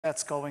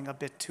that's going a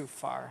bit too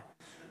far.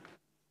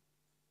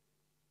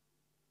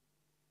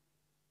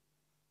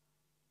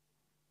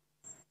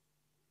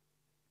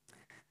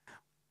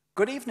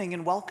 Good evening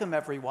and welcome,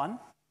 everyone,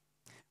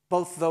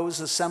 both those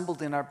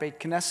assembled in our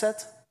Beit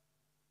Knesset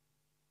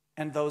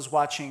and those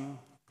watching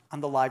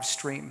on the live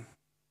stream.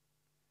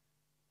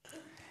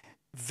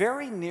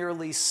 Very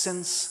nearly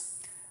since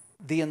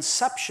the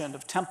inception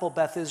of Temple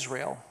Beth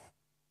Israel,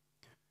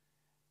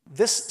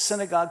 this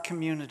synagogue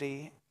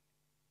community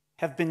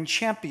have been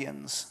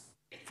champions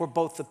for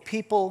both the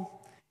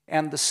people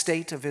and the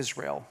state of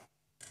Israel.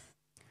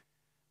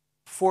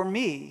 For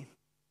me,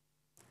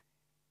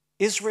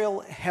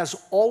 Israel has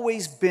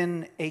always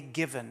been a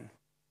given,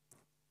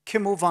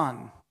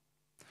 kimuvan,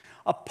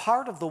 a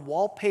part of the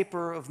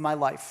wallpaper of my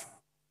life.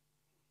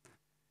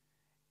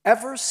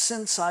 Ever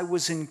since I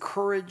was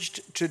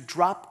encouraged to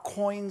drop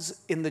coins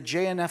in the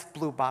JNF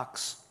Blue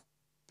Box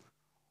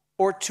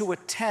or to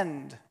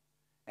attend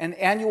an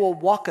annual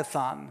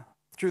walkathon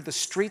through the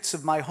streets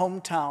of my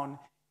hometown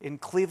in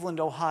Cleveland,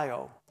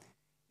 Ohio,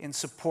 in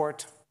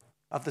support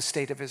of the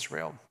state of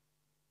Israel.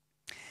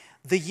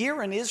 The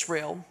year in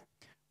Israel,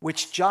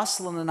 which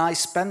Jocelyn and I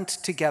spent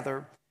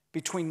together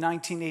between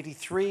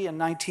 1983 and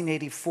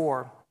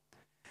 1984,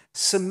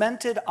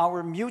 cemented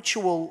our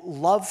mutual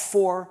love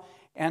for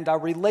and our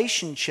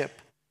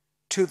relationship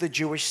to the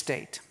Jewish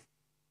state.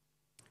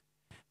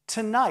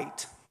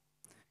 Tonight,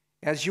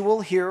 as you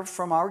will hear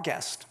from our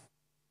guest,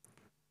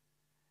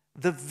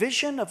 the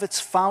vision of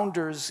its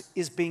founders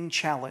is being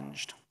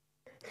challenged,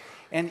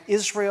 and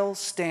Israel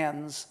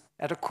stands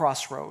at a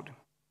crossroad.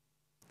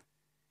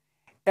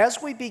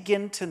 As we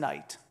begin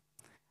tonight,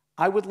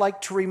 I would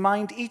like to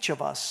remind each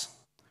of us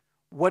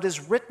what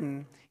is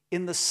written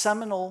in the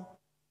seminal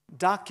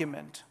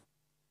document,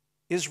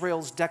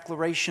 Israel's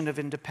Declaration of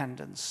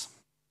Independence.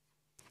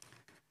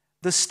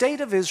 The state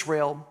of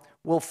Israel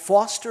will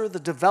foster the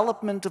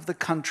development of the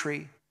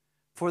country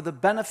for the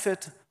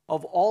benefit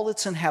of all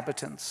its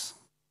inhabitants.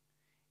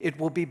 It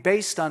will be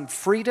based on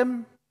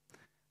freedom,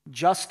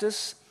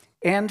 justice,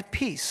 and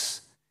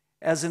peace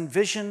as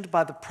envisioned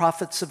by the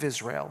prophets of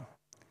Israel.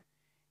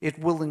 It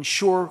will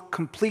ensure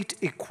complete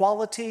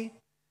equality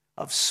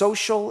of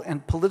social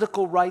and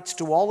political rights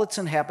to all its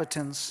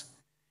inhabitants,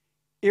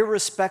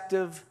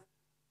 irrespective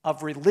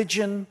of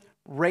religion,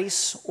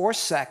 race, or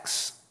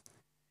sex.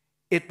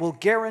 It will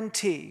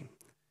guarantee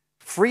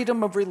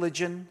freedom of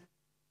religion,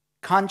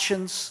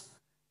 conscience,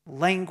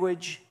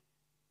 language,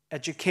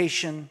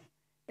 education,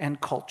 and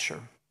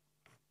culture.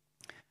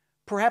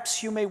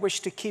 Perhaps you may wish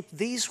to keep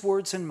these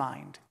words in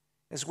mind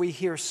as we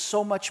hear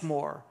so much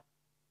more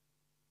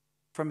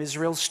from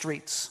Israel's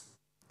streets,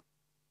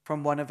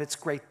 from one of its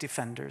great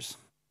defenders.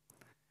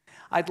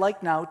 I'd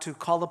like now to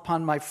call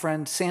upon my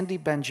friend Sandy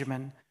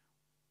Benjamin,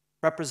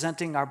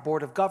 representing our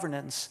Board of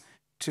Governance,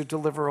 to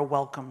deliver a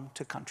welcome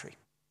to country.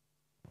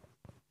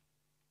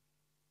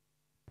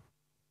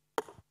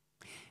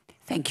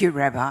 Thank you,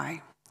 Rabbi.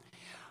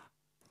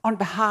 On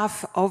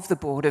behalf of the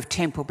Board of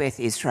Temple Beth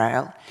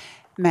Israel,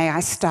 may I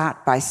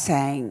start by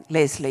saying,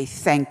 Lesley,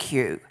 thank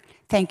you.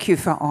 Thank you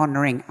for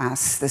honouring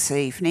us this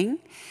evening.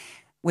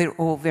 We're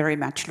all very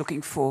much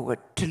looking forward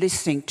to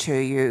listening to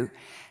you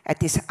at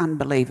this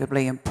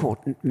unbelievably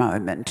important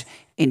moment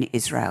in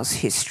Israel's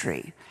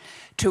history.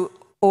 To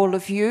all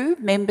of you,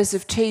 members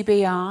of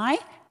TBI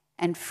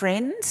and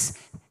friends,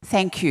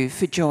 thank you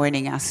for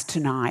joining us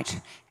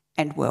tonight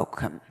and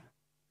welcome.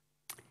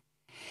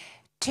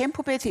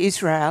 Temple Beth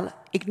Israel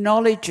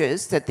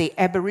acknowledges that the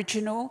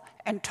Aboriginal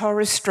and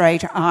Torres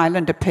Strait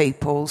Islander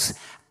peoples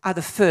are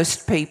the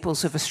first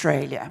peoples of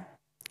Australia.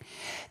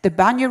 The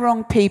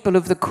Bunyarong people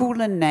of the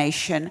Kulin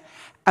Nation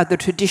are the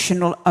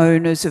traditional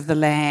owners of the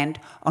land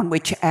on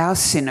which our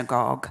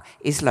synagogue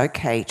is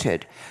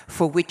located,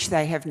 for which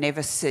they have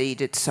never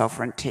ceded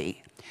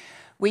sovereignty.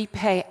 We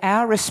pay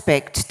our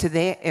respect to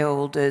their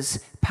elders,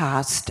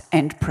 past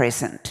and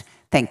present.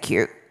 Thank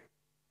you.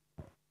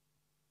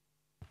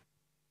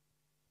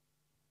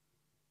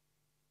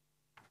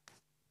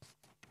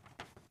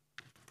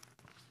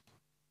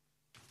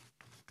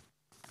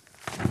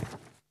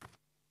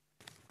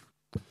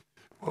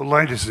 Well,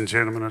 ladies and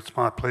gentlemen, it's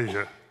my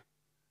pleasure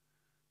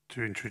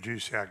to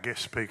introduce our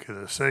guest speaker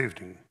this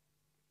evening.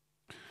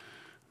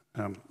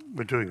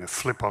 We're doing a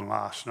flip on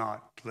last night,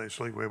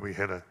 Lesley, where we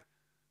had a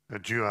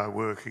duo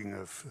working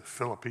of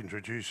Philip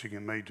introducing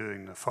and me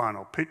doing the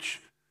final pitch,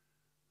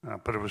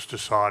 but it was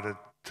decided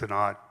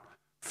tonight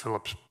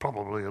Philip's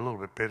probably a little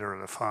bit better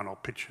at a final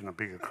pitch in a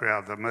bigger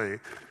crowd than me,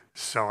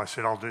 so I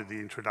said I'll do the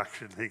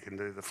introduction, he can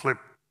do the flip.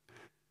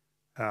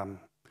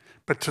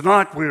 But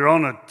tonight we're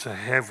honoured to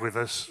have with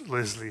us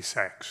Lesley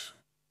Sachs,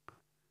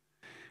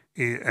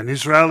 an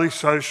Israeli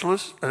social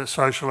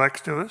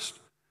activist,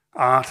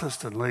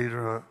 artist and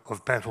leader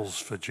of battles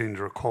for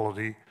gender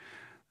equality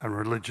and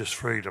religious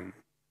freedom.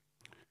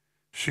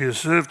 She has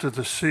served as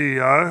the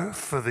CEO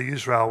for the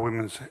Israel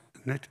Women's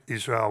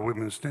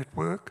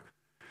Network,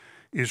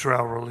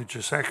 Israel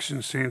Religious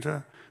Action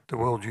Centre, the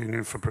World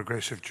Union for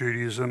Progressive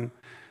Judaism,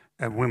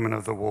 and Women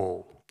of the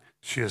Wall.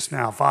 She is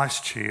now Vice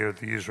Chair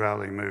of the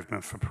Israeli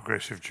Movement for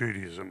Progressive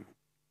Judaism.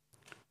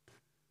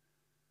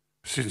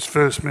 Since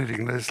first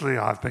meeting Lesley,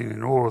 I've been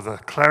in awe of the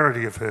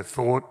clarity of her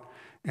thought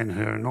and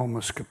her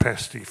enormous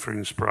capacity for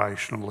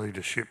inspirational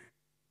leadership.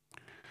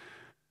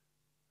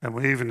 And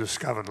we even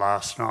discovered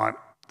last night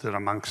that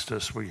amongst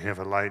us we have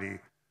a lady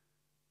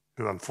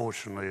who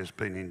unfortunately has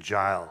been in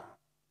jail.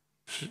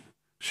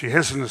 She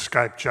hasn't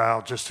escaped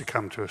jail just to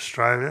come to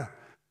Australia.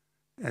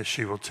 As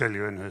she will tell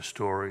you in her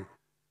story,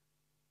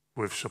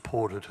 we've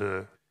supported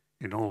her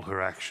in all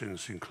her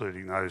actions,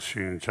 including those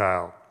who are in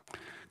jail.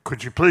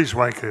 Could you please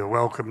make her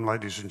welcome,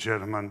 ladies and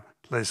gentlemen,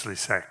 Lesley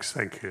Sachs.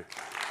 Thank you.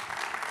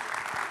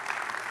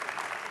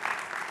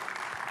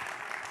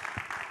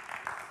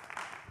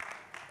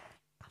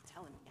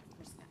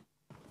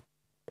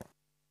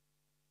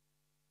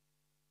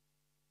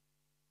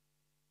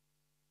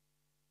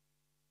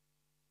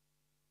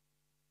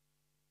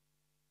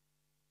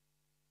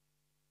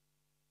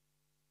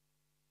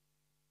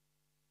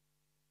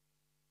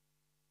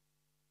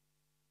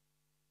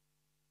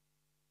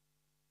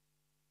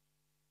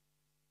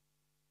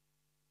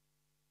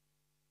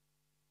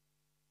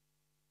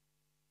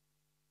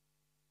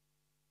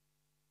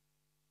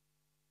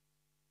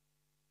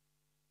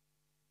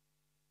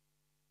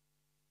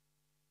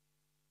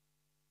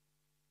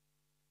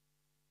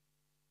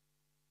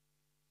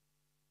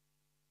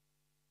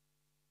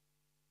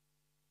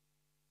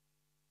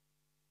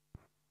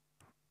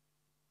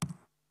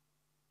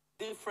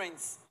 Dear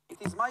friends, it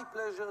is my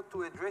pleasure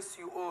to address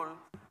you all,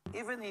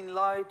 even in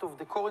light of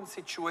the current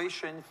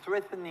situation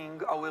threatening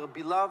our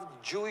beloved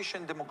Jewish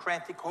and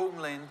democratic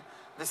homeland,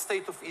 the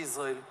State of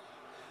Israel.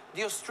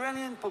 The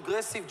Australian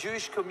progressive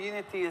Jewish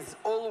community has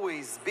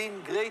always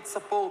been great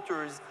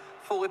supporters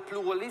for a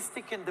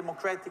pluralistic and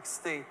democratic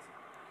state.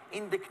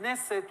 In the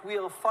Knesset, we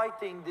are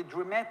fighting the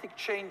dramatic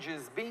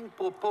changes being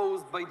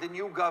proposed by the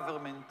new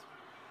government.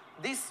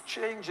 These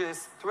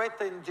changes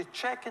threaten the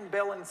check and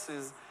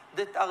balances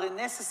that are a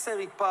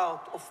necessary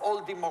part of all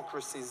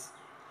democracies.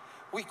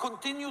 We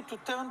continue to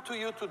turn to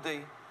you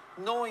today,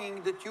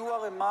 knowing that you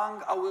are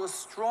among our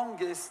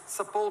strongest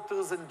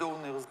supporters and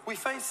donors. We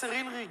face a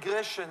real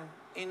regression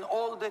in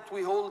all that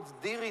we hold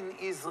dear in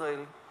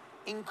Israel,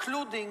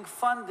 including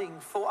funding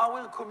for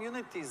our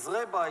communities,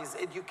 rabbis,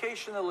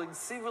 educational and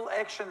civil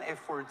action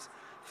efforts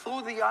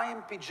through the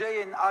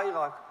UPJ and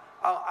Iraq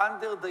are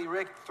under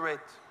direct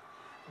threat.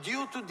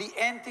 Due to the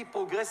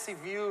anti-progressive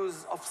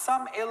views of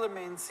some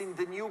elements in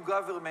the new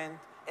government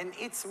and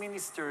its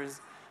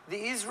ministers, the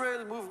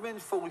Israel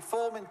Movement for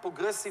Reform and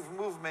Progressive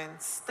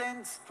Movement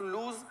stands to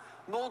lose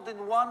more than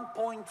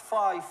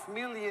 $1.5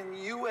 million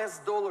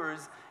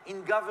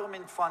in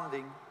government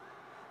funding.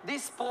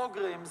 These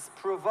programs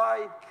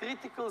provide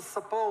critical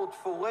support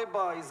for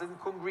rabbis and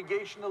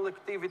congregational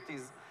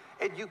activities,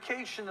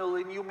 educational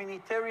and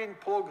humanitarian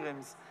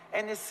programs,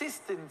 and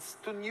assistance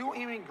to new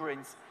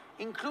immigrants,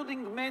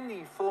 including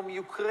many from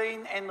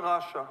Ukraine and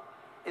Russia,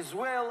 as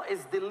well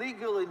as the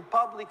legal and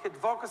public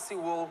advocacy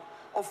work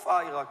of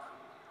Iraq.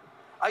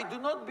 I do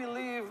not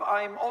believe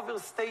I am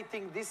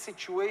overstating this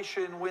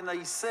situation when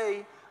I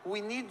say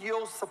we need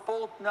your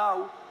support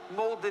now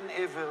more than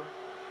ever.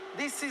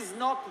 This is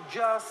not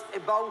just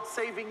about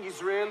saving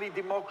Israeli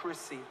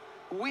democracy.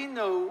 We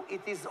know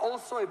it is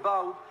also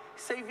about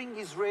saving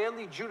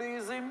Israeli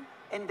Judaism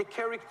and the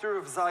character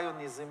of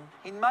Zionism.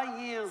 In my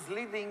years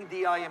leading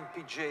the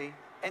UPJ,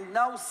 and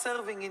now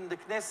serving in the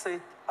Knesset,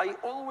 I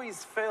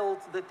always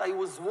felt that I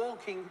was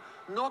working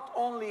not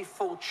only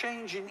for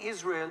change in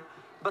Israel,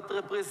 but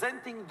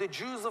representing the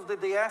Jews of the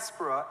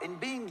diaspora and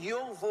being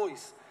your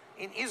voice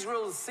in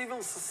Israel's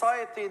civil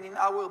society and in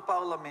our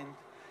parliament.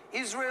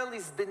 Israel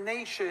is the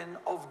nation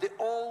of the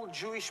all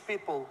Jewish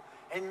people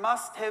and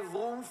must have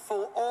room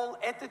for all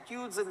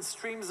attitudes and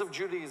streams of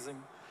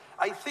Judaism.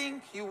 I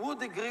think you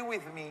would agree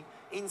with me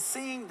in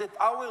seeing that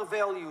our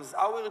values,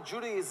 our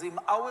Judaism,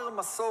 our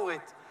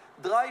Masoret,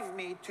 drive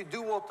me to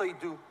do what I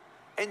do.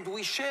 And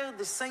we share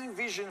the same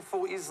vision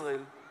for Israel.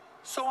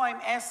 So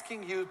I'm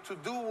asking you to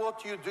do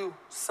what you do.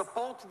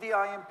 Support the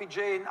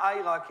UPJ in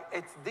Iraq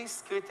at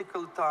this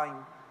critical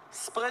time.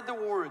 Spread the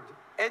word,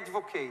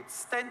 advocate,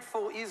 stand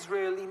for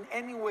Israel in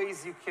any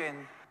ways you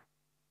can.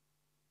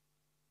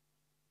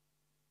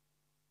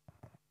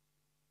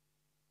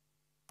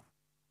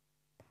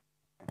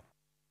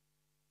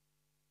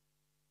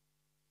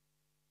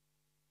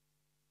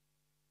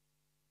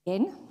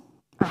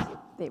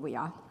 There we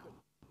are.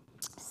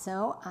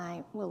 So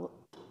I will,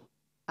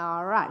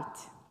 all right.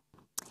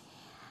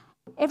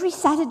 Every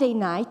Saturday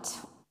night,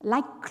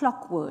 like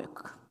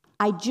clockwork,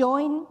 I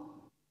join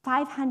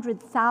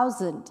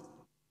 500,000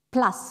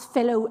 plus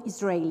fellow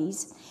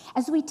Israelis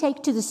as we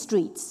take to the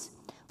streets.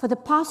 For the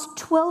past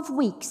 12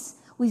 weeks,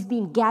 we've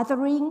been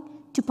gathering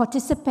to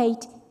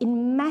participate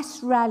in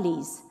mass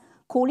rallies,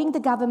 calling the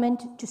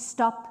government to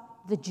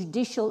stop the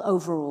judicial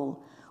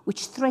overhaul,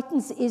 which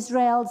threatens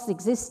Israel's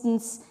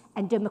existence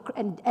and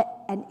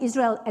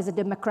Israel as a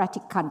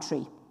democratic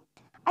country.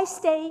 I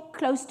stay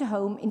close to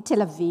home in Tel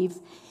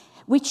Aviv,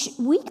 which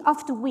week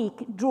after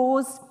week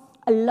draws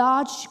a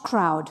large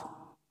crowd.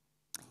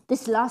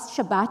 This last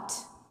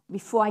Shabbat,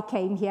 before I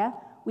came here,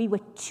 we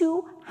were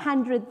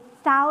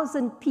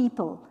 200,000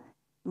 people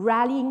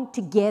rallying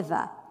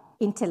together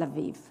in Tel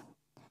Aviv.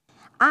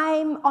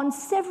 I'm on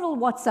several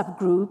WhatsApp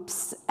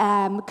groups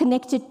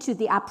connected to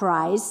the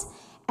uprise,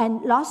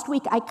 and last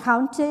week I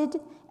counted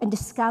and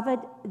discovered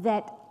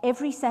that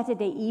every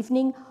Saturday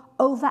evening,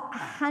 over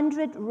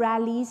 100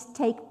 rallies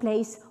take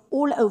place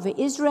all over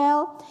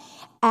Israel,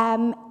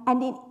 and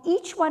in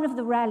each one of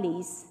the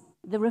rallies,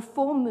 the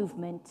Reform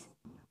movement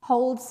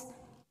holds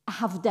a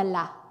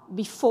Havdalah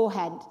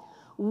beforehand.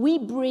 We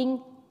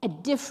bring a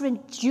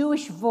different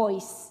Jewish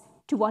voice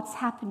to what's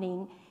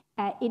happening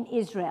in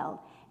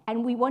Israel,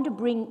 and we want to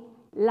bring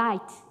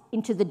light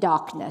into the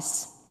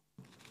darkness.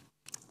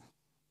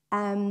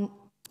 On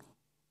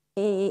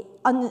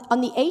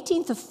the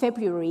 18th of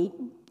February,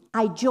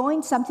 I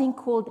joined something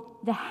called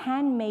the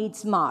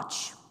Handmaid's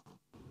March.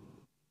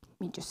 Let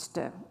me just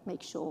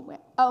make sure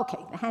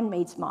the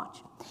Handmaid's March.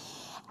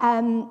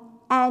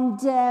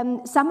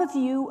 Some of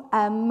you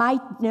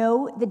might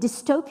know the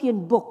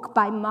dystopian book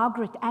by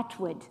Margaret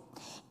Atwood,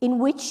 in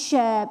which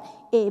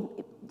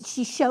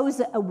she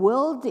shows a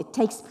world that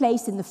takes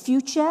place in the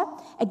future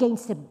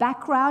against the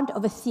background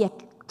of a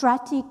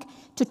theocratic,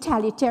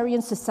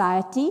 totalitarian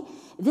society.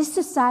 This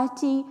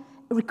society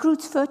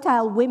recruits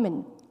fertile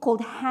women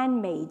called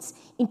handmaids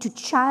into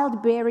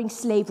childbearing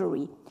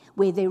slavery,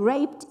 where they're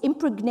raped,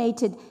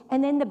 impregnated,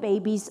 and then the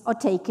babies are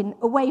taken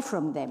away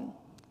from them.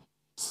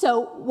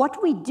 So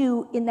what we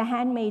do in the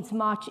Handmaid's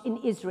March in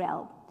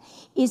Israel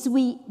is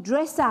we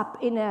dress up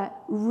in a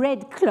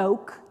red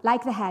cloak,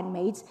 like the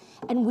handmaids,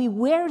 and we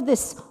wear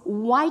this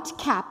white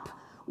cap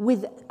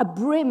with a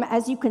brim.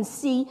 As you can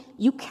see,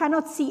 you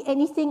cannot see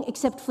anything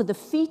except for the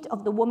feet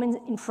of the woman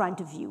in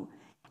front of you.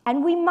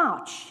 And we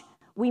march.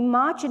 We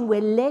march, and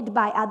we're led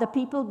by other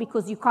people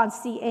because you can't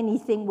see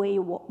anything where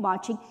you're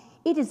marching.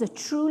 It is a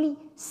truly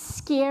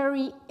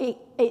scary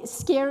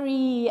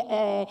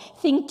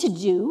thing to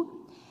do.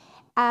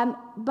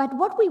 But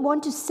what we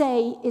want to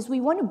say is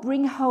we want to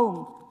bring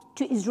home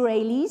to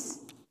Israelis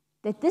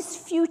that this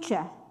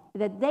future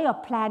that they are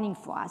planning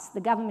for us,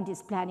 the government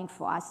is planning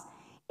for us,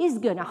 is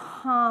going to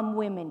harm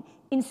women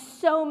in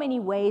so many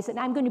ways. And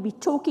I'm going to be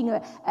talking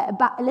a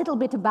little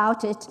bit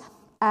about it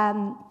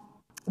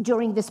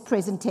during this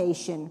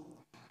presentation.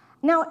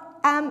 Now,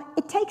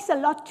 it takes a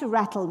lot to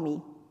rattle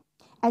me.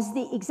 As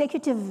the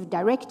executive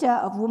director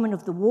of Women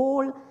of the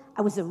Wall,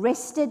 I was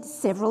arrested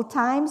several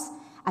times.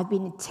 I've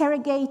been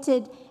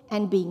interrogated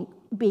and been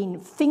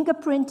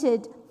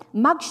fingerprinted.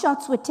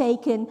 Mugshots were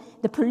taken.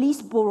 The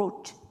police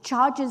brought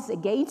charges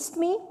against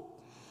me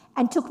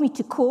and took me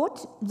to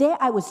court. There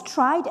I was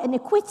tried and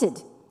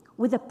acquitted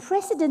with a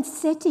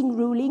precedent-setting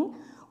ruling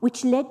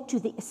which led to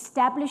the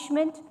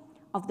establishment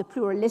of the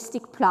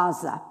pluralistic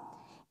plaza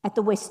at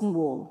the Western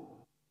Wall.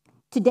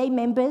 Today,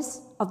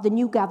 members of the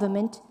new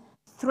government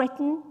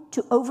threaten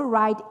to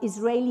override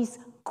Israelis'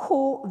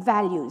 core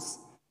values.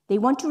 They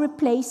want to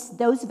replace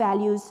those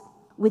values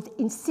with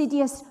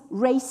insidious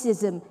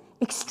racism,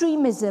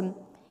 extremism,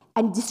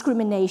 and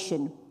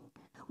discrimination.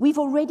 We've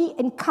already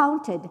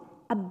encountered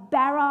a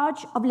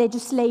barrage of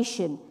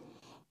legislation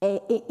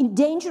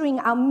endangering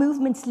our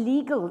movement's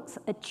legal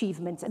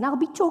achievements, and I'll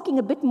be talking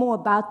a bit more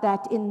about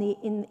that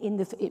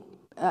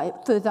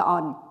further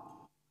on.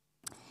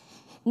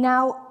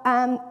 Now,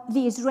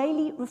 the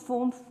Israeli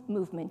Reform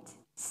Movement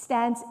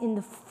stands in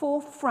the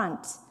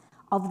forefront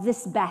of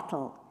this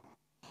battle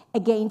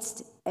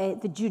against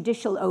the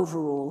judicial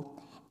overhaul,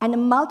 and a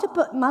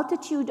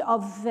multitude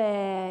of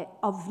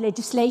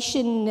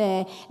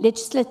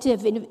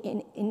legislative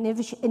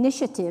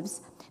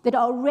initiatives that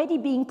are already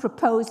being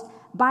proposed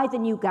by the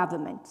new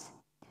government.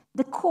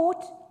 The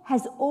court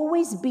has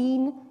always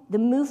been the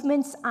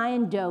movement's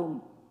iron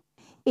dome.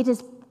 It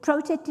has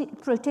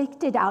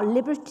protected our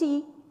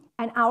liberty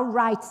and our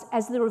rights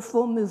as the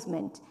Reform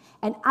Movement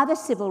and other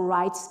civil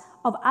rights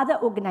of other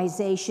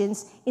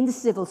organizations in the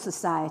civil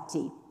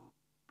society.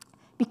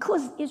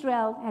 Because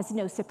Israel has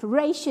no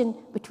separation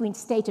between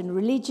state and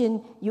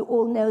religion, you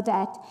all know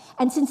that,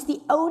 and since the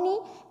only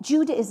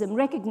Judaism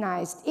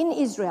recognized in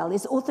Israel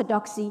is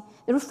Orthodoxy,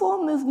 the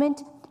Reform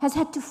Movement has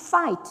had to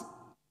fight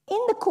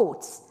in the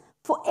courts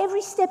for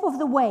every step of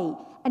the way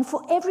and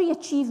for every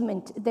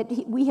achievement that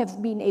we have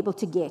been able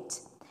to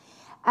get.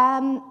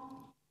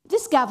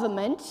 This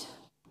government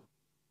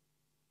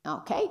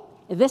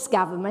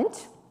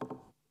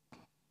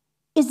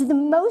is the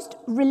most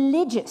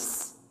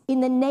religious in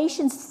the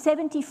nation's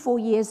 74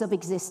 years of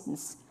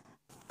existence.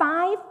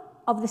 5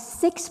 of the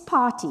 6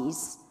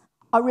 parties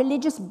are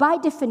religious by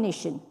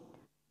definition.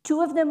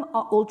 2 of them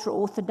are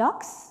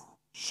ultra-Orthodox,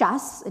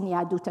 Shas and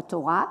Yahadut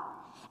HaTorah,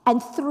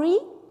 and 3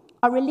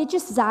 are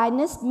religious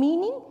Zionist,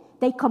 meaning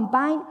they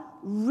combine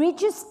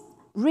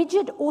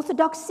rigid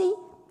orthodoxy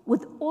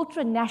with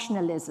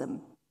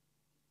ultra-nationalism.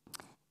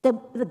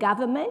 The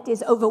government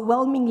is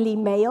overwhelmingly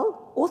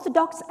male,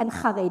 Orthodox and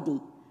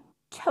Haredi,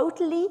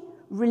 totally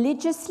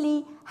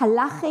religiously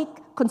halachic,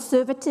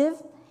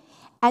 conservative,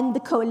 and the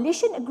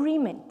coalition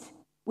agreement,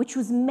 which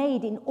was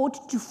made in order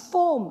to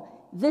form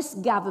this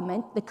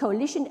government, the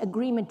coalition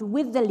agreement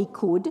with the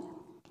Likud,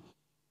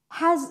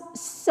 has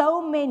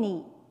so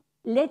many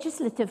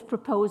legislative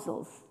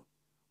proposals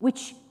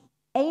which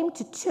aim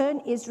to turn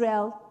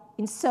Israel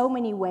in so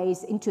many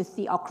ways into a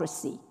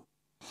theocracy.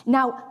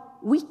 Now,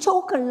 we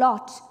talk a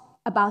lot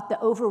about the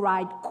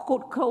override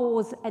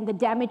clause and the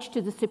damage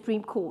to the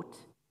Supreme Court.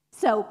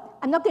 So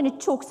I'm not going to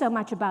talk so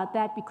much about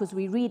that because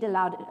we read a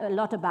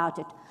lot about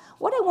it.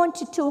 What I want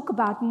to talk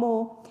about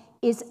more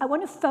is I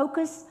want to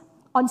focus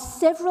on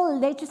several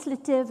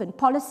legislative and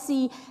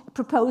policy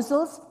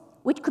proposals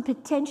which could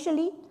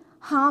potentially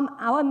harm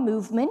our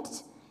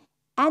movement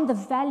and the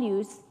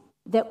values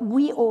that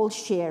we all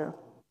share.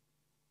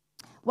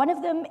 One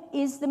of them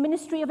is the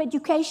Ministry of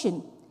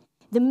Education.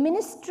 The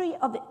Ministry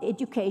of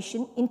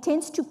Education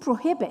intends to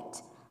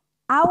prohibit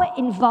our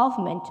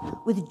involvement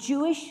with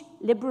Jewish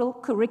liberal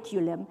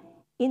curriculum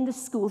in the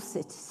school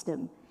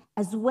system,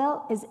 as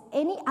well as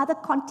any other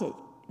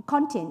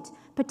content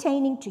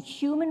pertaining to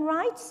human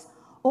rights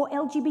or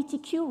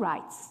LGBTQ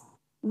rights.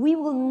 We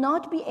will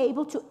not be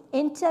able to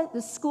enter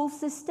the school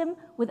system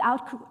with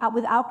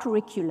our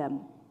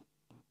curriculum.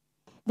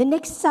 The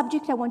next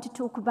subject I want to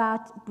talk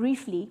about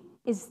briefly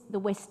is the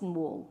Western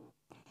Wall.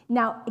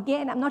 Now,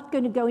 again, I'm not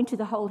going to go into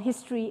the whole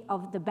history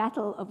of the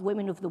Battle of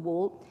Women of the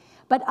Wall,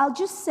 but I'll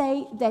just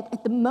say that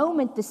at the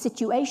moment the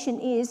situation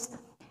is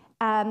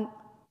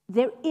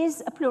there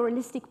is a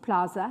pluralistic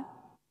plaza.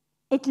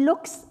 It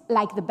looks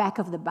like the back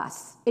of the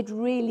bus. It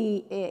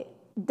really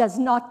is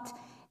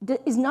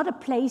not a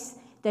place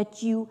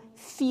that you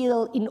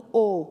feel in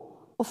awe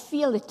or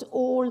feel at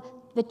all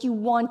that you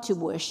want to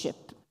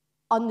worship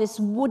on this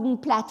wooden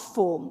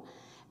platform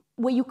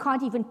where you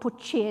can't even put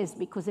chairs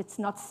because it's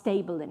not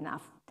stable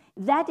enough.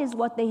 That is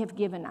what they have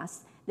given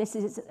us. This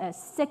is a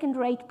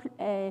second-rate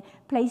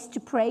place to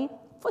pray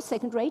for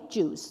second-rate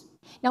Jews.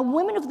 Now,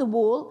 Women of the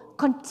Wall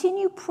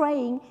continue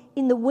praying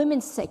in the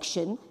women's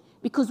section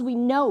because we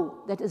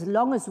know that as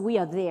long as we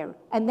are there,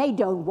 and they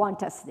don't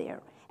want us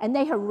there, and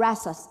they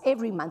harass us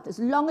every month, as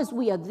long as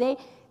we are there,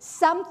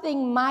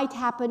 something might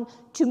happen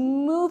to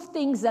move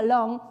things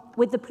along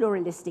with the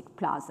pluralistic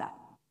plaza.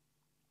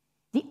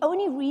 The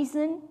only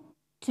reason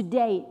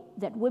today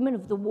that Women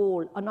of the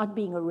Wall are not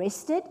being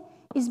arrested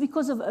is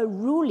because of a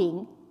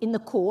ruling in the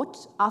court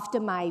after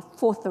my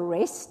fourth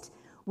arrest,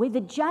 where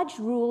the judge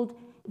ruled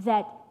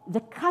that the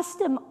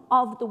custom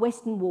of the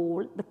Western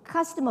Wall, the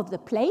custom of the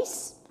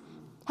place,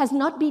 has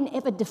not been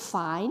ever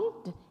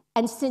defined.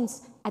 And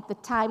since at the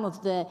time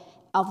of the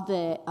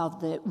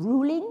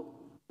ruling,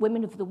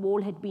 Women of the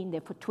Wall had been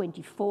there for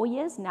 24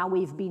 years. Now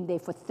we've been there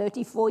for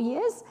 34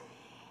 years.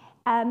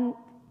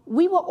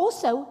 We were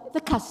also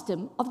the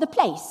custom of the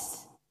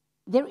place.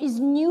 There is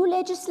new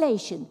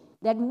legislation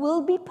that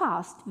will be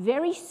passed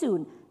very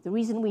soon. The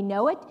reason we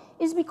know it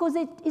is because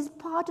it is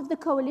part of the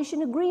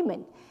coalition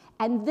agreement.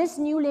 And this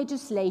new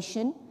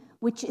legislation,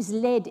 which is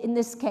led in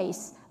this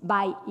case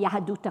by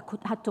Yahadut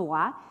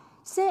HaTorah,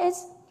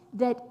 says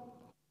that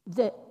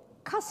the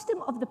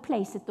custom of the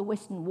place at the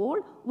Western Wall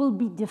will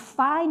be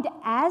defined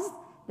as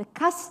the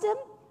custom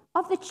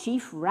of the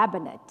chief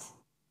rabbinate,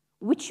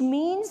 which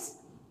means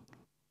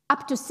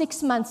up to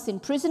 6 months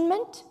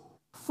imprisonment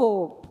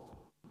for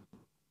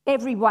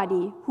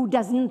everybody who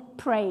doesn't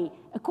pray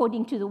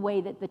according to the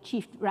way that the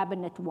chief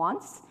rabbinate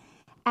wants,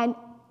 and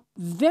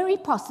very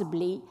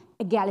possibly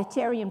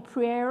egalitarian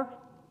prayer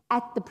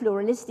at the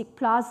pluralistic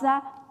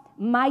plaza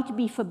might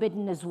be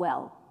forbidden as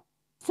well.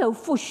 So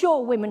for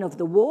sure, Women of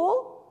the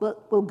Wall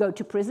will go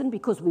to prison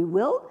because we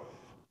will,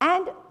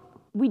 and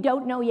we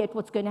don't know yet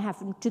what's going to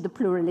happen to the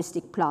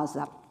pluralistic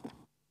plaza.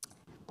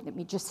 Let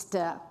me just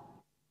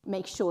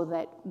make sure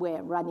that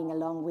we're running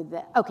along with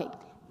the... Okay,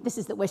 this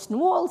is the Western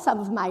Wall, some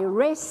of my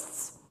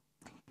arrests.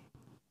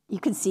 You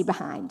can see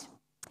behind.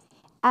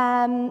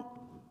 There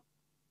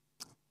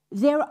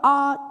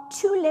are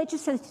 2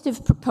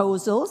 legislative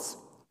proposals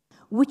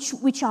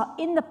which are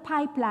in the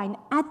pipeline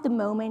at the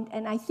moment,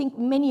 and I think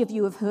many of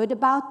you have heard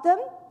about them,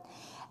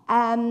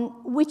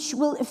 which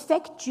will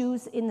affect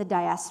Jews in the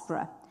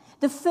diaspora.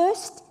 The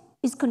first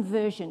is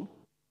conversion.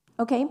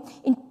 Okay?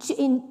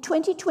 In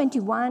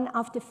 2021,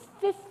 after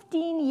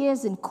 15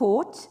 years in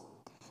court,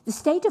 the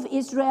state of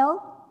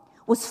Israel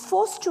was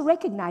forced to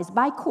recognize,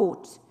 by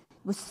court,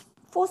 was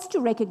forced to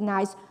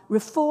recognize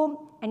reform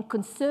and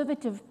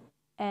conservative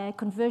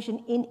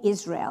conversion in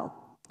Israel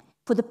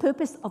for the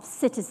purpose of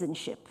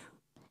citizenship.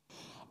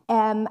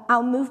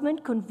 Our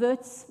movement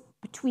converts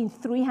between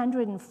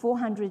 300 and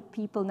 400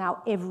 people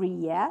now every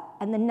year,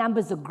 and the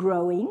numbers are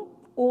growing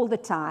all the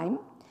time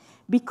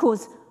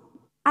because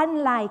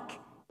unlike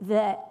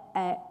the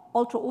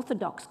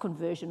ultra-Orthodox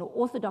conversion or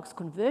Orthodox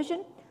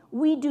conversion,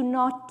 we do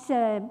not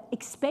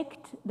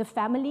expect the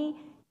family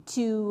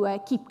to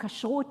keep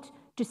kashrut,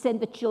 to send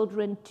the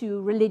children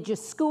to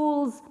religious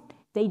schools.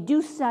 They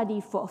do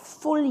study for a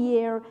full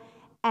year,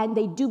 and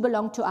they do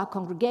belong to our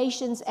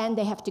congregations, and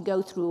they have to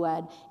go through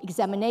an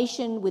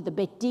examination with the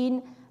Bet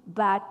Din,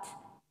 but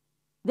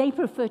they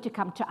prefer to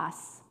come to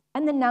us,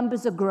 and the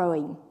numbers are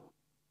growing.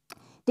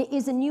 There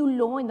is a new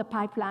law in the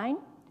pipeline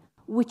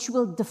which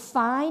will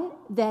define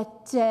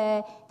that,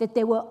 that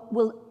there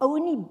will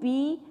only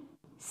be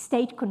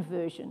state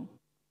conversion.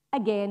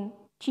 Again,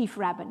 chief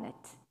rabbinate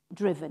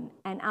driven,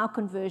 and our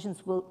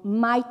conversions will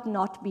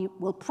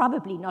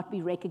probably not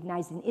be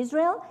recognized in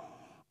Israel.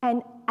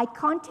 And I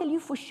can't tell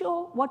you for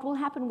sure what will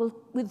happen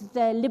with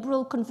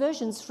liberal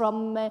conversions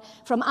from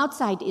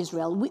outside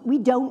Israel. We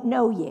don't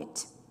know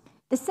yet.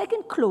 The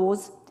second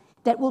clause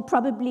that will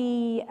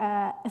probably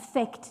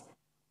affect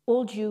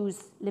all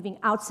Jews living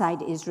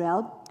outside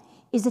Israel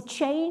is a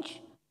change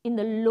in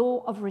the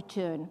law of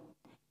return.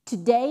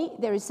 Today,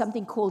 there is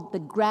something called the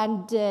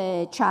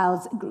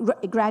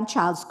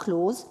grandchild's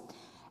clause,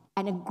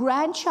 and a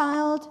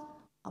grandchild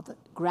of a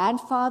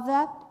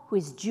grandfather who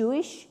is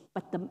Jewish,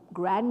 but the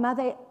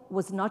grandmother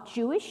was not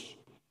Jewish.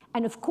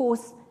 And of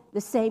course,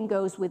 the same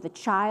goes with a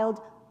child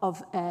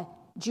of a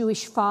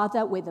Jewish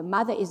father where the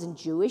mother isn't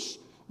Jewish.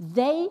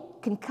 They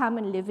can come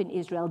and live in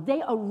Israel.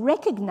 They are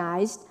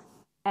recognized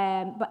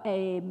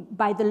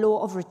by the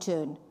law of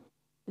return.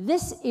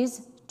 This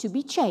is to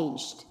be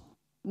changed,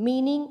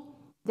 meaning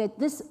that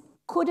this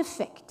could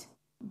affect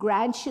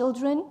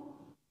grandchildren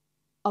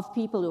of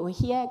people who are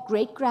here,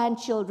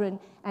 great-grandchildren,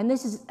 and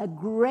this is a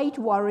great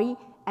worry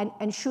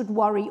and should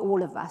worry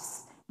all of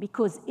us,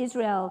 because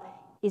Israel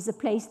is a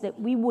place that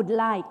we would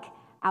like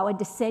our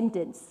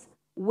descendants,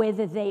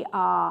 whether they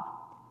are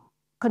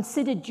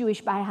considered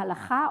Jewish by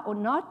halakha or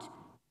not,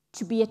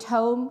 to be at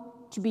home,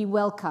 to be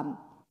welcome.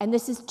 And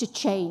this is to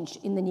change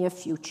in the near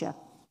future.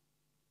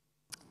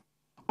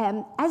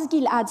 As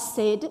Gilad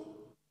said,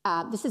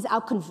 this is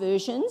our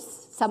conversions,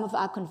 some of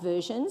our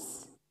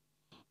conversions.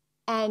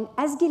 And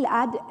as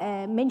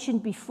Gilad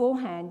mentioned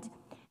beforehand,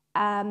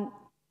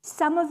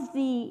 some of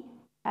the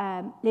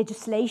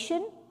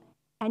legislation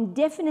and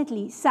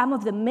definitely some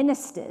of the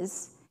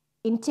ministers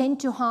intend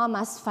to harm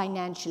us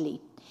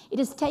financially. It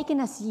has taken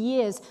us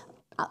years.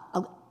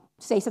 I'll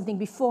say something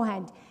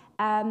beforehand.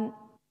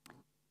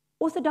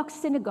 Orthodox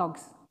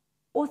synagogues,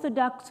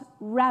 Orthodox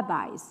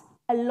rabbis,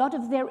 a lot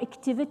of their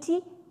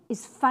activity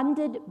is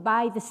funded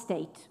by the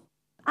state.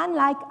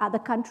 Unlike other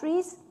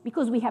countries,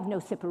 because we have no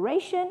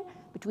separation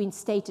between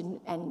state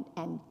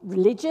and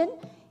religion,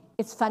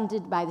 it's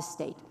funded by the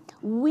state.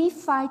 We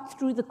fight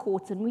through the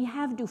courts, and we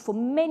have to for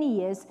many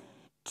years,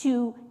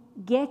 to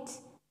get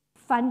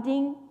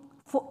funding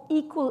for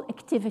equal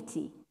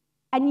activity.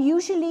 And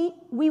usually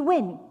we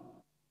win.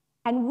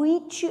 And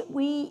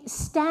we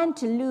stand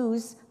to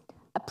lose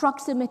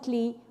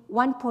approximately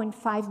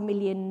 1.5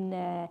 million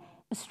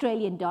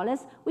Australian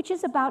dollars, which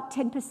is about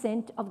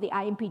 10% of the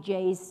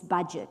IMPJ's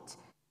budget,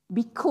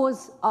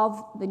 because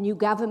of the new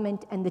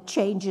government and the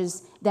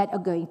changes that are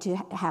going to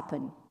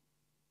happen.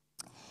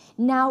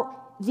 Now,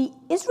 the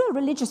Israel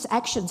Religious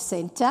Action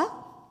Center,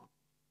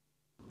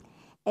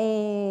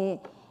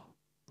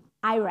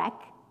 IRAC,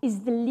 is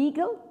the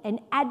legal and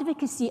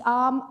advocacy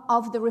arm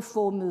of the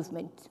reform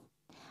movement.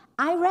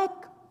 IRAC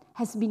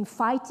has been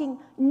fighting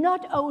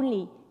not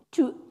only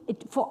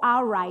for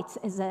our rights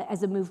as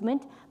a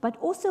movement, but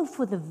also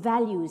for the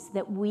values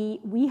that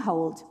we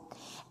hold.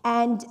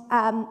 And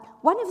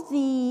one of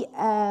the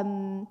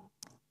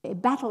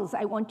battles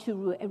I want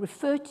to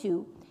refer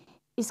to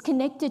is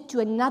connected to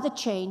another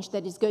change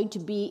that is going to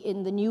be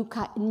in the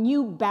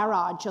new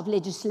barrage of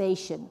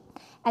legislation.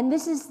 And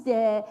this is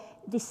the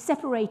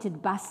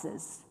separated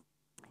buses.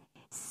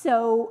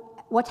 So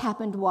what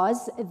happened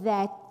was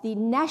that the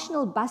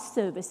national bus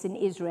service in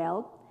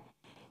Israel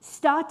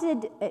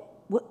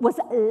was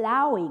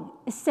allowing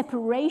a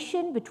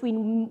separation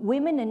between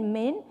women and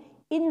men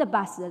in the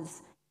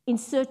buses in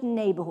certain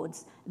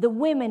neighborhoods. The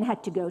women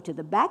had to go to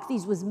the back.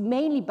 These was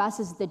mainly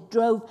buses that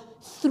drove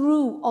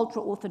through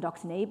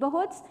ultra-Orthodox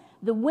neighborhoods.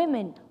 The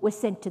women were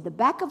sent to the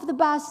back of the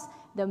bus.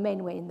 The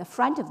men were in the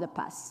front of the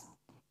bus.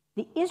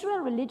 The Israel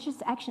Religious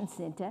Action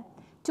Center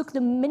took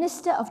the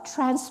Minister of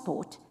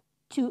Transport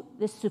to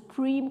the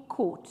Supreme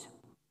Court.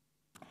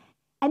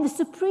 And the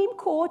Supreme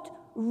Court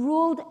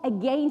ruled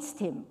against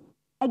him,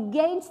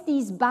 against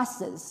these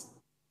buses.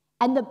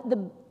 And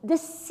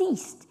this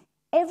ceased.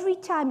 Every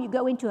time you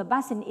go into a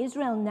bus in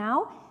Israel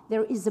now,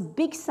 there is a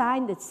big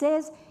sign that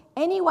says,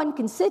 anyone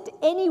can sit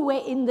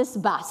anywhere in this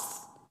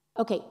bus.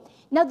 Okay,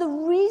 now the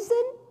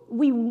reason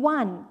we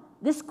won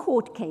this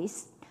court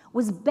case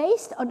was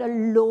based on a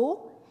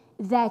law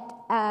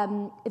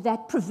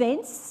that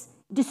prevents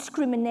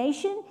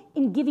discrimination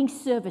in giving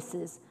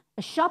services.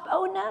 A shop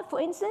owner, for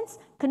instance,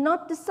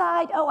 cannot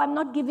decide, oh, I'm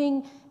not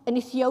giving an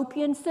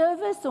Ethiopian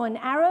service or an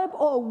Arab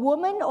or a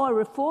woman or a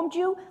Reform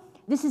Jew.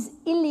 This is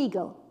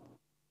illegal.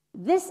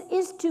 This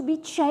is to be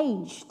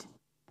changed.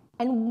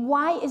 And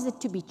why is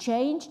it to be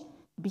changed?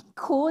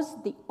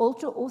 Because the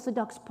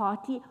ultra-Orthodox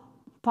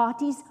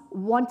parties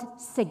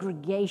want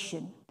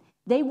segregation.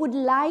 They would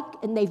like,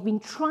 and they've been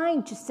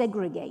trying to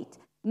segregate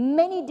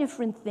many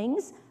different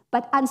things,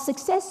 but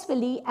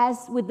unsuccessfully,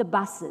 as with the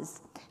buses.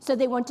 So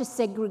they want to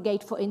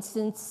segregate, for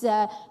instance,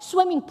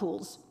 swimming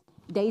pools,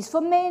 days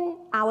for men,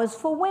 hours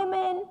for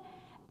women,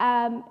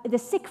 the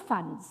sick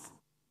funds.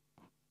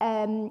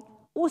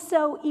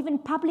 Also, even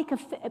public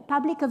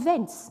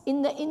events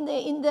in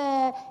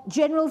the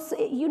general,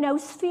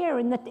 sphere,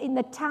 in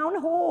the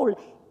town hall,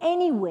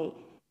 anyway,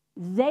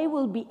 they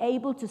will be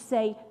able to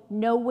say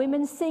no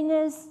women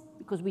singers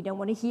because we don't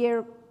want to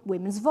hear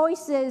women's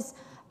voices,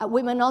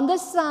 women on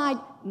this side,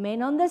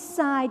 men on this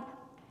side,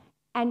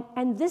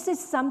 and this is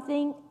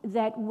something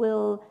that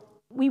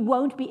we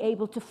won't be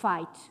able to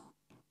fight.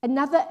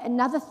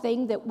 Another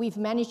thing that we've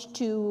managed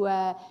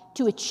to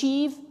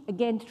achieve,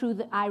 again through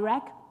the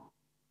Iraq,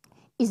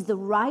 is the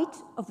right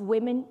of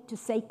women to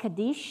say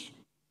Kaddish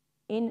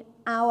in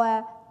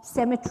our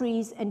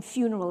cemeteries and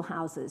funeral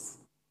houses.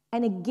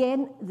 And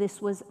again,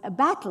 this was a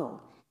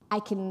battle. I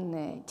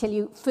can tell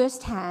you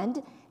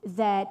firsthand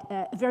that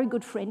a very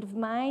good friend of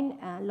mine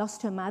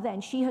lost her mother,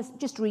 and she has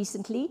just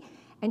recently,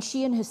 and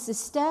she and her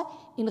sister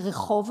in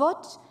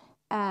Rehovot,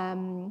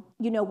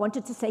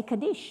 wanted to say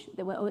Kaddish.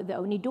 They were the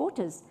only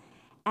daughters.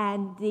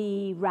 And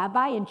the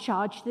rabbi in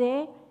charge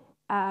there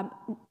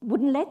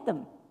wouldn't let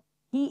them.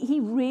 He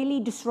really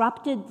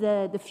disrupted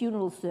the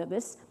funeral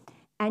service.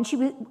 And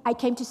I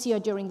came to see her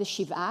during the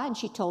Shiva, and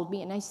she told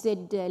me, and I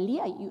said,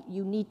 Leah,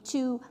 you need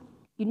to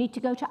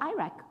go to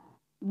Iraq.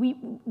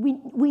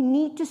 We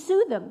need to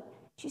sue them.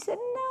 She said,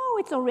 no,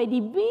 it's already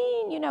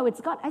been,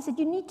 it's gone. I said,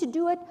 you need to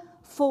do it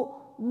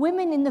for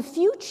women in the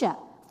future,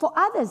 for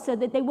others, so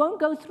that they won't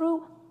go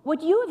through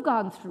what you have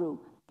gone through.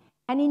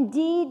 And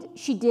indeed,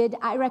 she did.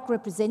 Iraq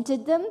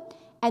represented them,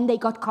 and they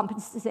got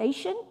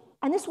compensation.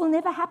 And this will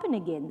never happen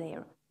again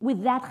there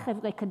with that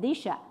Chevre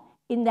Kadisha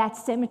in that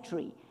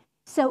cemetery.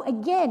 So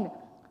again,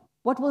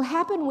 what will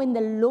happen when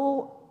the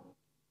law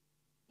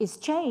is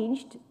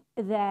changed,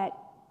 that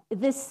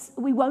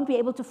we won't be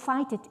able to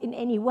fight it in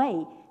any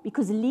way,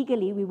 because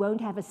legally we won't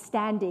have a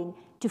standing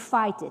to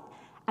fight it.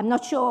 I'm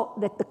not sure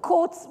that the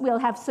courts will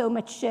have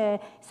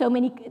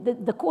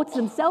the courts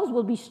themselves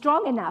will be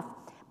strong enough,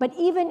 but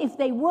even if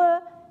they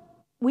were,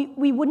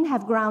 we wouldn't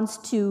have grounds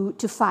to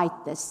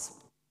fight this.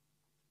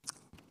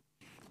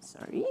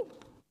 Sorry.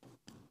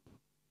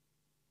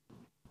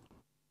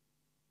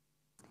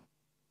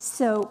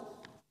 So,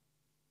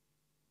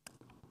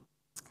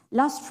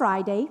 last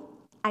Friday,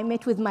 I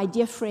met with my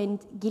dear friend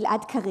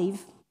Gilad Kariv.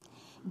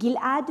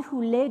 Gilad,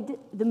 who led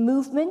the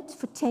movement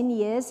for 10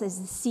 years as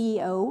the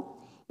CEO,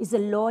 is a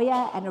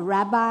lawyer and a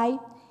rabbi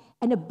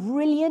and a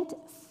brilliant,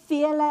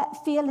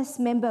 fearless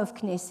member of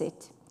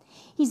Knesset.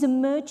 He's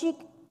emerging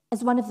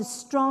as one of the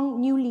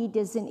strong new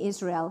leaders in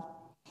Israel.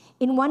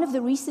 In one of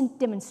the recent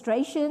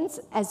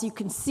demonstrations, as you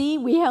can see,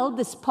 we held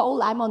this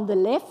pole. I'm on the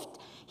left,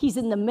 he's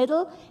in the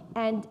middle,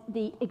 and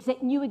the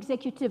new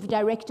executive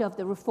director of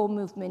the Reform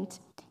Movement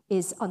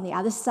is on the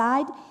other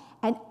side.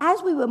 And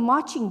as we were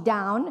marching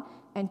down,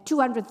 and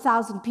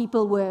 200,000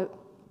 people were,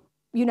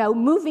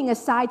 moving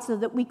aside so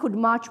that we could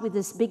march with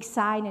this big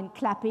sign and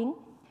clapping,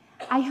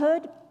 I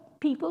heard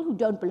people who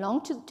don't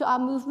belong to our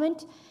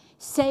movement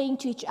saying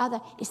to each other,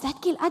 is that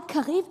Gilad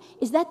Kariv?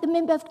 Is that the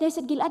member of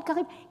Knesset, Gilad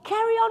Kariv?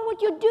 Carry on what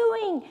you're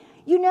doing.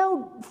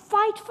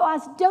 Fight for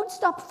us. Don't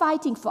stop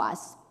fighting for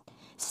us.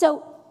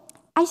 So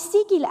I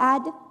see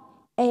Gilad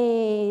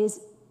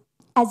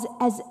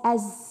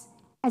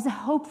as a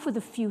hope for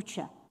the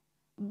future,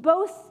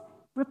 both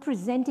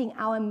representing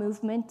our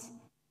movement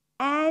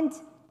and,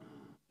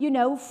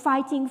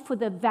 fighting for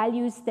the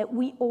values that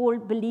we all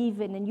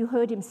believe in. And you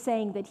heard him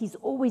saying that he's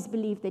always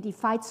believed that he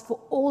fights for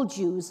all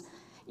Jews,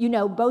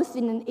 both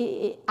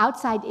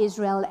outside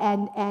Israel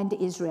and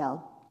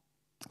Israel.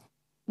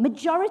 The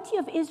majority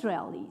of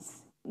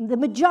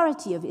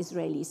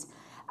Israelis,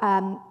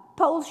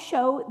 polls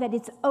show that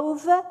it's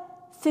over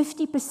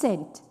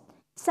 50%,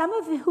 some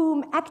of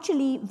whom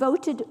actually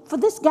voted for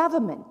this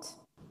government,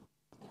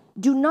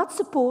 do not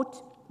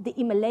support the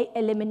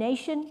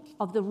elimination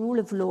of the rule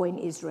of law in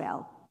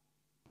Israel.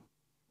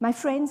 My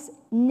friends,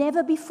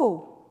 never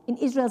before in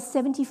Israel's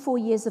 74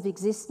 years of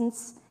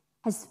existence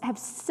have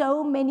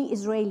so many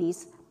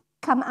Israelis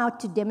come out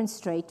to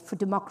demonstrate for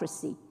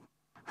democracy.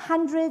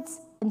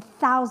 Hundreds and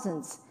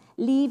thousands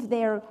leave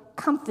their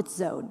comfort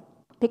zone,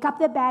 pick up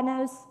their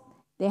banners,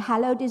 their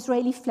hallowed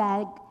Israeli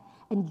flag,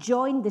 and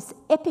join this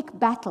epic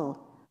battle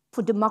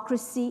for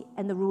democracy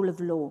and the rule of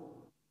law.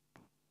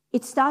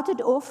 It started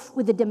off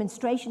with a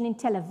demonstration in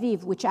Tel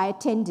Aviv, which I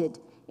attended,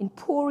 in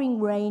pouring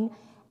rain,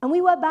 and we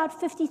were about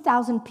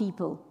 50,000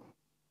 people.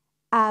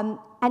 And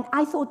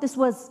I thought this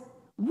was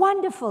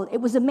wonderful. It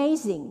was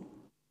amazing.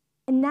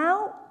 And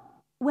now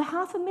we're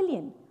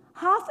 500,000.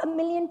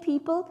 500,000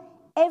 people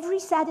every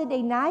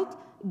Saturday night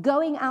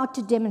going out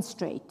to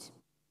demonstrate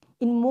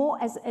in more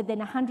than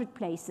 100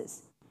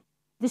 places.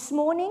 Just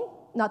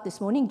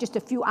a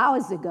few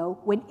hours ago,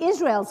 when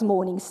Israel's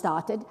morning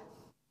started,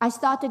 I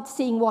started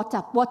seeing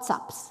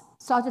WhatsApps,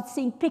 started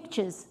seeing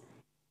pictures.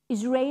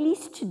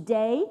 Israelis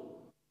today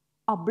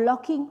are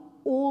blocking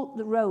all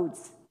the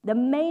roads, the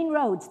main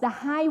roads, the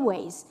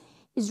highways.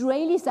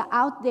 Israelis are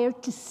out there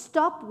to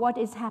stop what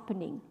is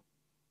happening.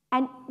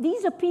 And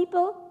these are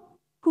people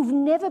who've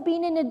never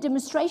been in a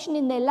demonstration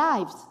in their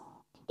lives.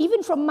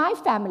 Even from my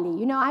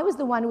family, I was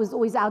the one who was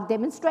always out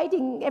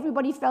demonstrating.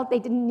 Everybody felt they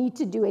didn't need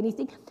to do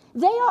anything.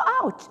 They are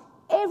out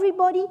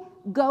everybody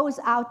goes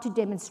out to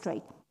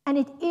demonstrate. And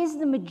it is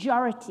the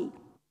majority.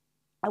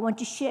 I want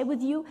to share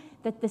with you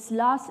that the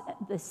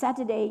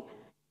Saturday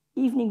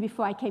evening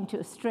before I came to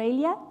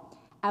Australia,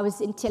 I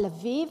was in Tel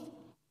Aviv,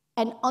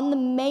 and on the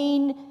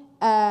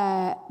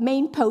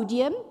main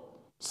podium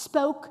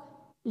spoke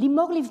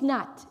Limor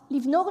Livnat.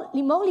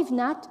 Limor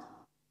Livnat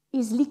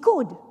is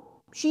Likud.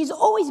 She's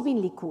always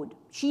been Likud.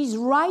 She's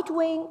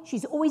right-wing.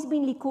 She's always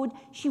been Likud.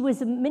 She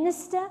was a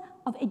minister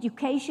of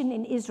education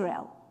in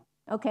Israel,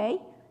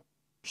 okay?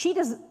 She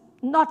does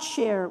not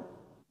share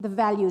the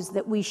values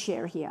that we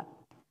share here.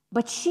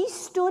 But she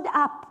stood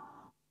up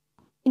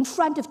in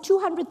front of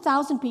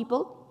 200,000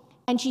 people,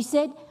 and she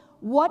said,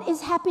 what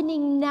is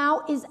happening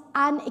now is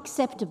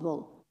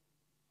unacceptable.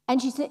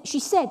 And she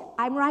said,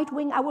 I'm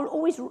right-wing, I will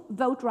always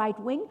vote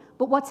right-wing,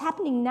 but what's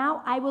happening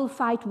now, I will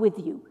fight with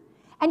you.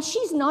 And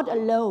she's not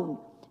alone.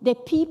 There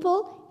are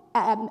people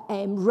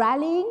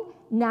rallying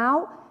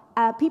now,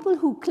 people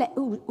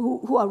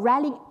who are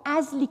rallying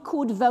as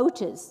Likud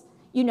voters.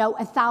 You know,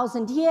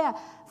 1,000 here,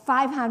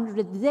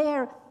 500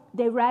 there.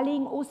 They're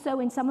rallying also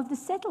in some of the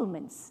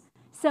settlements.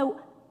 So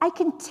I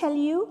can tell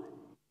you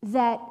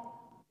that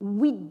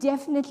we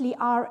definitely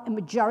are a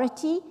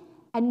majority,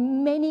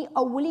 and many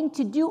are willing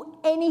to do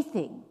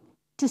anything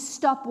to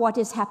stop what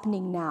is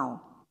happening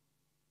now.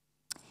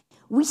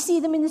 We see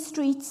them in the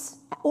streets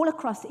all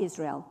across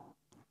Israel,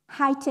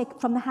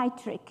 from the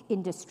high-tech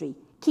industry,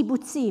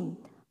 kibbutzim,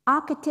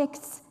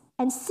 architects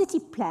and city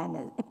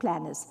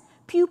planners,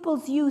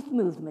 pupils' youth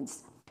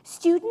movements,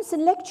 students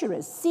and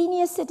lecturers,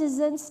 senior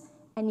citizens,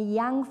 and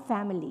young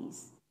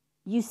families.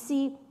 You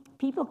see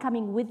people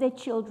coming with their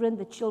children.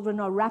 The children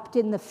are wrapped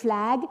in the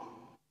flag,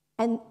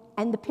 and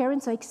the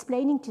parents are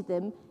explaining to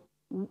them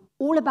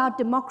all about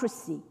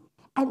democracy.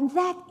 And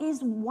that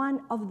is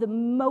one of the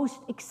most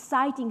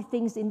exciting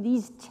things in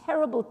these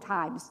terrible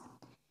times,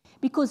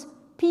 because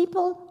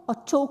people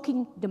are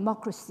talking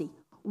democracy.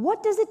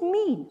 What does it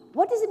mean?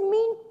 What does it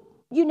mean,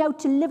 you know,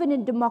 to live in a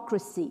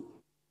democracy?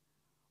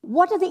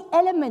 What are the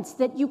elements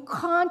that you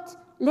can't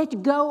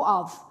let go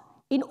of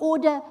in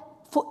order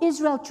for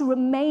Israel to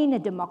remain a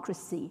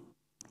democracy?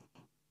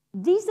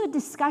 These are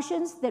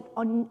discussions that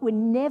were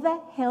never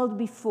held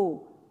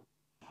before.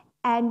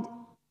 And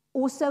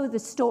also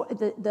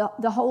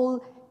the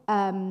whole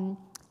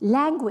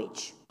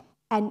language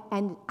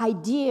and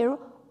idea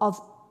of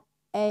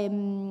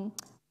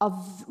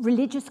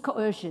religious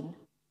coercion.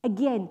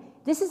 Again,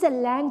 this is a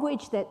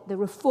language that the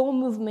Reform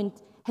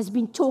movement has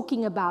been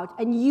talking about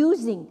and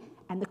using,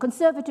 and the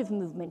conservative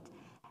movement.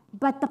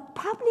 But the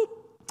public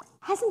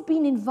hasn't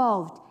been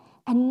involved.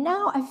 And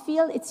now I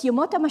feel it's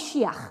Yomot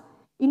HaMashiach.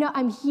 You know,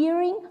 I'm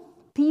hearing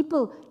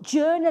people,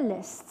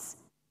 journalists,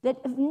 that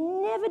have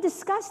never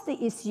discussed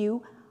the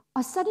issue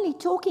are suddenly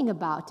talking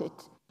about it.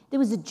 There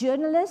was a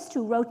journalist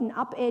who wrote an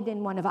op-ed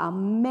in one of our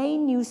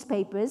main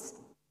newspapers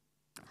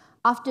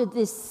after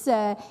this,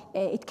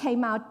 it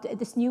came out,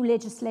 this new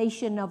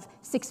legislation of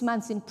 6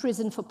 months in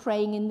prison for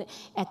praying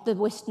at the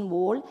Western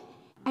Wall.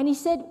 And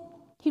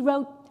he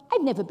wrote,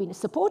 I've never been a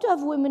supporter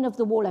of Women of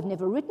the Wall. I've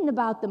never written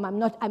about them. I'm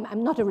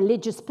not a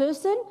religious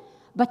person.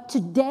 But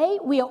today,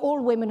 we are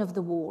all women of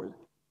the wall.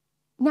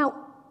 Now,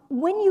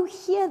 when you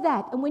hear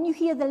that, and when you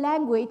hear the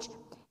language,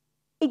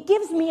 it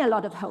gives me a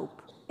lot of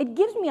hope. It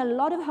gives me a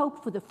lot of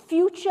hope for the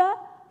future.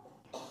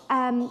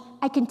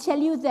 I can tell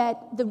you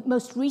that the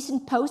most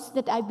recent post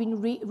that I've been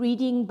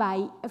reading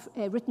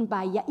written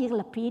by Yair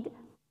Lapid.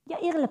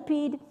 Yair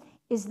Lapid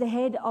is the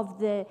head of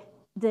the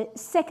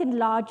second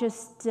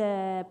largest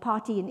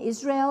party in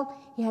Israel.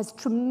 He has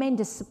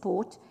tremendous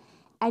support.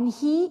 And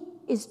he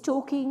is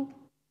talking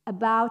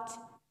about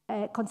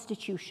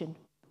constitution.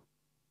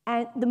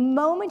 And the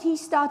moment he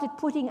started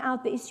putting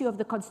out the issue of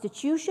the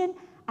constitution,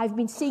 I've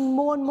been seeing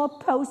more and more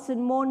posts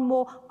and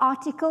more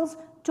articles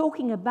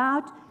talking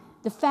about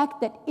the fact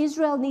that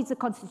Israel needs a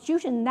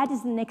constitution, and that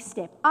is the next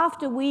step.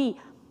 After we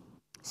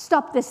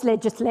stop this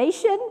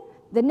legislation,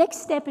 the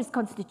next step is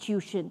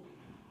constitution.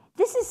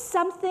 This is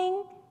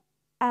something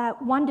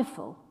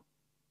wonderful.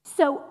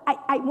 So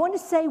I want to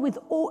say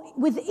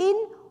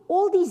within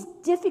all these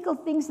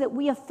difficult things that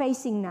we are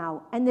facing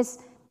now, and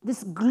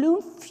this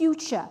gloom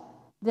future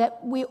that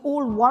we're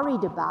all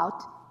worried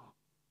about,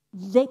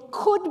 there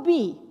could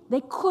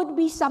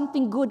be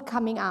something good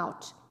coming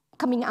out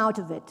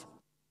of it.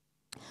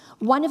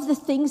 One of the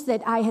things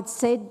that I had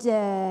said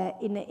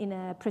in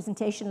a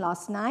presentation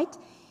last night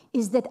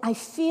is that I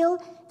feel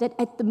that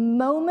at the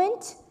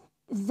moment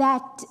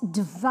that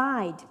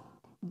divide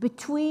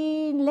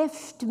between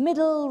left,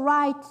 middle,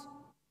 right,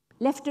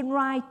 left and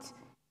right,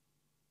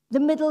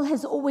 the middle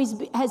has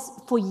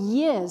for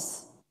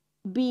years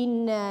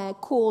been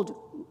called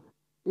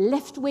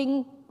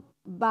left-wing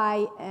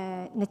by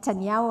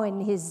Netanyahu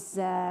and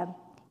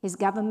his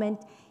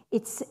government.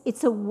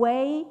 It's a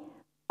way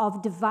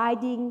of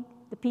dividing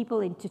the people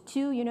into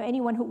two. You know,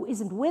 anyone who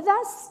isn't with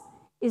us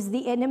is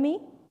the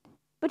enemy.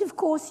 But of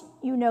course,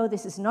 you know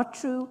this is not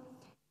true.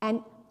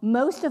 And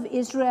most of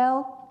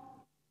Israel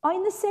are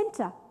in the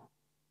center.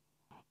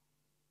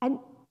 And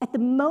at the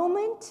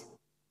moment,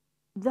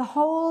 the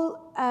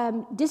whole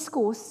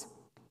discourse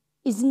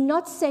is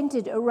not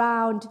centered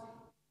around,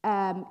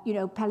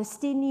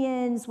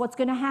 Palestinians, what's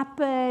going to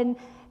happen,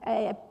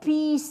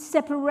 peace,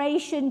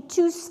 separation,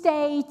 two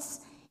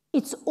states.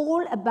 It's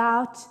all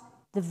about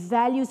the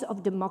values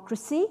of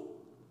democracy.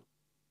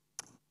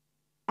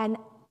 And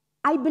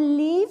I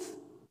believe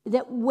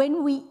that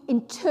when we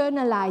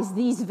internalize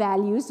these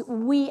values,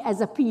 we as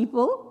a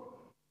people,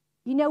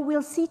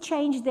 we'll see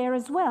change there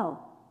as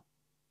well.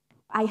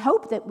 I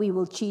hope that we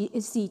will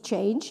see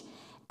change.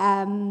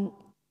 Now,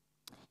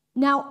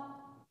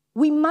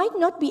 we might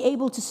not be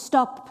able to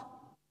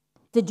stop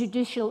the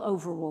judicial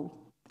overhaul.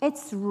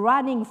 It's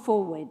running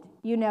forward.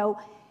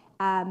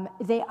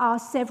 There are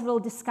several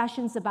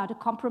discussions about a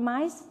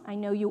compromise. I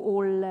know you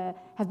all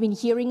have been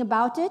hearing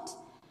about it.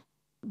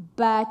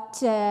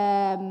 But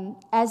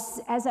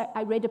as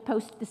I read a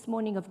post this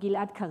morning of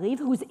Gilad Kariv,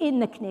 who's in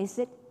the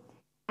Knesset,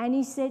 and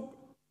he said,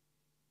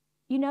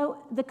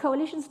 the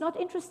coalition's not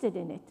interested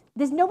in it.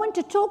 There's no one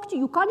to talk to.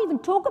 You can't even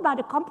talk about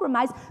a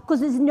compromise because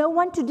there's no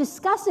one to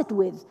discuss it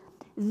with.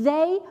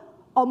 They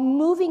are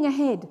moving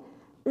ahead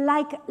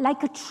like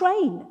a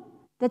train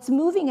that's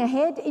moving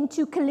ahead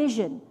into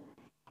collision.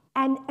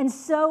 And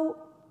so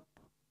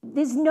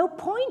there's no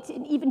point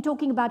in even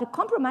talking about a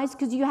compromise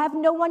because you have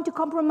no one to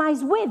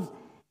compromise with,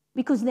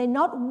 because they're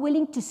not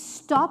willing to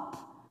stop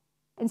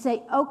and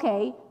say,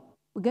 okay,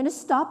 we're going to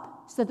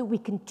stop so that we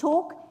can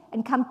talk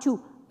and come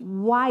to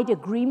wide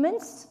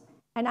agreements.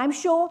 And I'm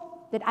sure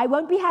that I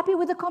won't be happy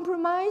with the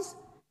compromise,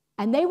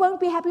 and they won't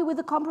be happy with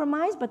the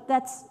compromise, but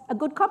that's a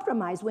good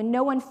compromise when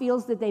no one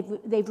feels that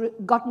they've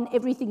gotten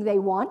everything they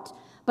want,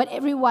 but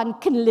everyone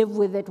can live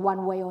with it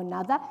one way or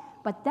another.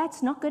 But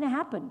that's not going to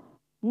happen.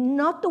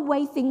 Not the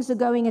way things are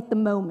going at the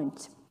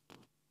moment.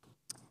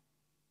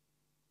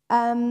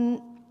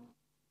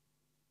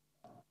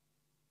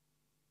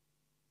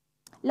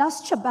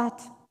 Last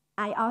Shabbat,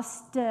 I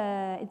asked,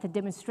 at the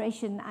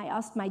demonstration, I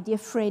asked my dear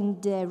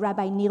friend,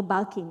 Rabbi Nir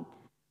Barkin,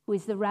 who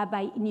is the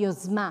rabbi in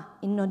Yozma,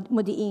 in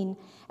Modi'in.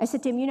 I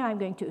said to him, I'm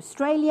going to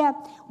Australia.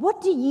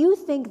 What do you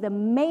think the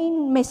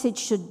main message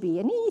should be?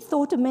 And he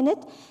thought a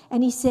minute,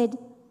 and he said,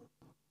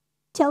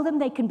 tell them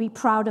they can be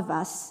proud of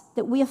us,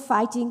 that we are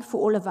fighting for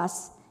all of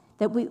us,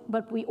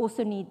 but we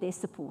also need their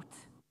support.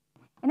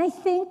 And I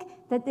think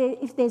that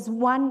if there's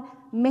one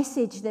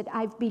message that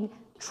I've been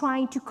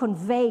trying to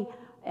convey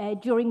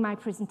during my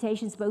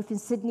presentations, both in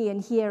Sydney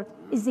and here,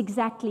 is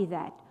exactly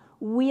that.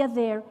 We are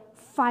there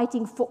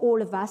fighting for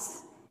all of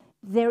us.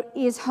 There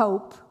is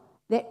hope.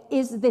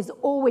 There's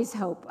always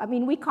hope. I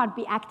mean, we can't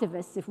be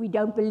activists if we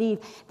don't believe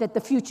that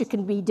the future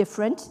can be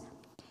different,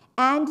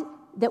 and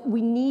that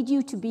we need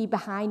you to be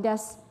behind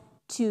us,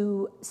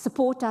 to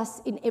support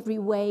us in every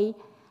way.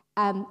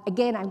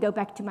 Again, I go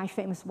back to my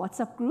famous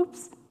WhatsApp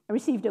groups. I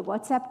received a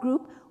WhatsApp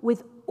group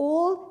with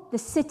all the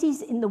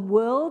cities in the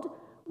world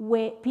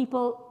where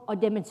people are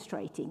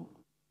demonstrating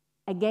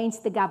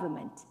against the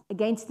government,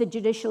 against the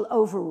judicial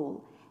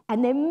overhaul.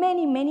 And there are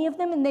many, many of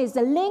them, and there's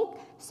a link.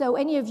 So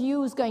any of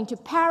you who's going to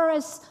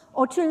Paris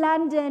or to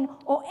London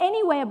or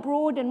anywhere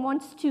abroad and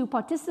wants to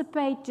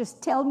participate,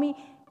 just tell me.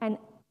 And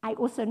I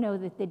also know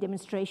that there are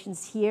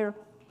demonstrations here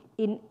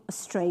in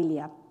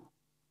Australia.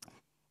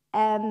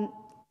 An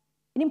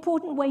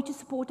important way to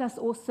support us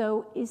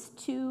also is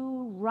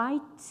to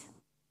write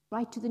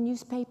to the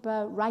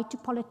newspaper, write to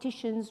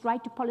politicians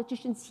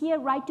here,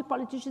 write to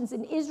politicians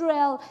in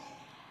Israel.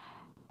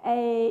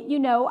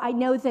 I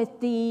know that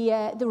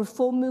the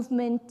Reform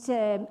movement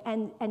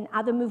and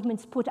other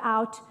movements put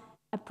out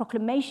a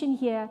proclamation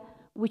here,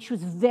 which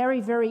was very,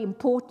 very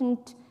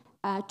important,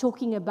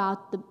 talking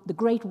about the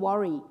great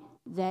worry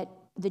that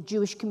the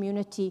Jewish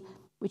community,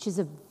 which is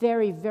a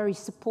very, very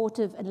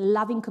supportive and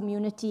loving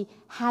community,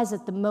 has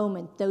at the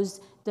moment, those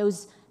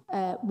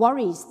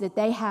worries that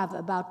they have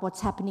about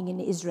what's happening in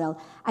Israel.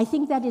 I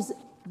think that is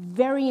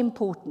very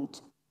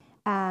important.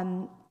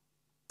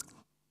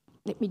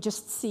 Let me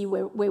just see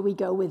where we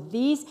go with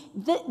these.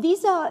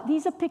 These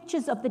are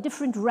pictures of the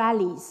different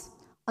rallies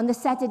on the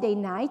Saturday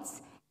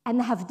nights and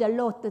the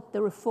Havdalot that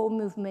the Reform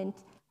movement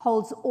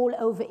holds all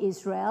over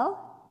Israel.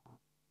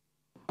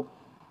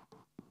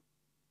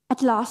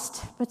 At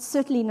last, but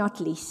certainly not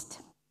least,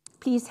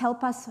 please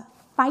help us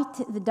fight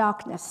the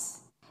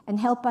darkness and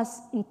help us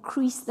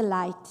increase the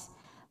light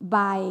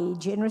by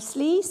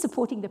generously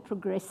supporting the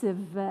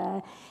progressive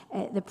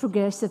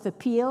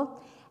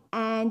appeal.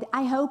 And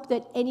I hope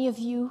that any of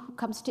you who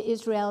comes to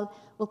Israel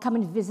will come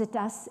and visit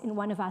us in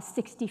one of our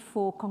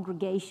 64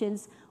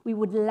 congregations. We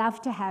would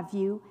love to have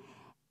you.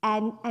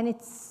 And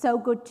it's so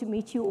good to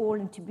meet you all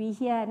and to be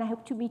here. And I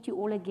hope to meet you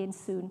all again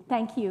soon.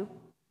 Thank you.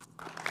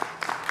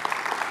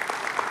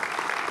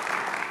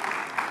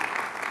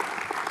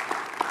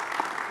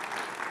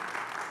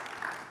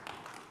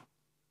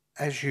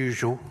 As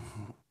usual,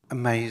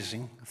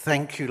 amazing.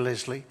 Thank you,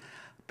 Lesley.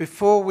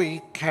 Before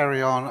we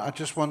carry on, I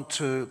just want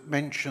to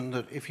mention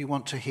that if you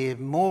want to hear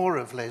more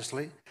of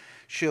Lesley,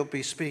 she'll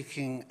be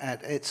speaking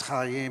at Etz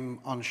Chaim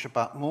on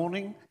Shabbat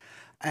morning,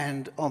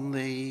 and on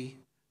the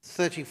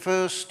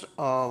 31st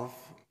of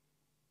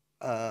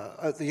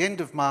at the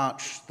end of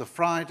March, the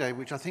Friday,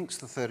 which I think is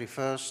the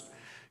 31st,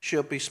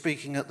 she'll be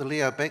speaking at the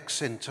Leo Beck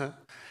Centre,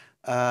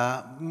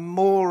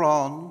 more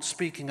on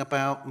speaking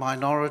about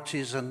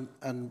minorities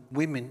and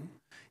women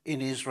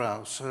in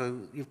Israel.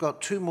 So you've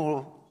got 2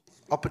 more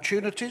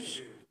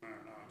opportunities.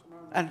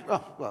 And,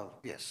 oh, well,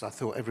 yes, I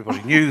thought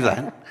everybody knew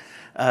that.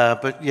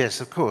 But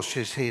yes, of course,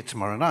 she's here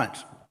tomorrow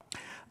night.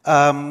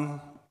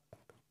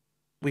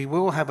 We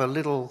will have a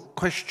little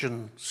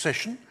question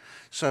session.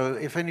 So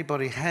if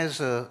anybody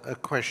has a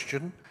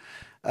question,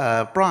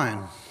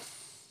 Brian.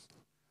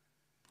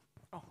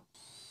 Oh.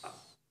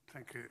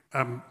 Thank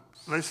you.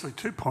 Lesley,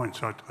 2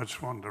 points I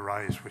just wanted to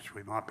raise, which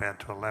we might be able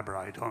to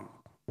elaborate on.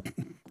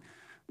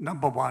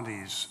 Number one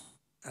is,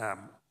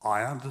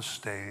 I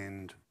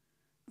understand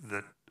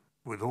that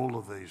with all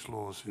of these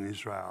laws in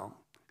Israel,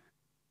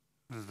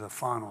 the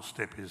final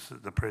step is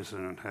that the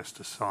president has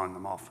to sign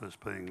them off as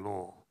being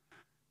law.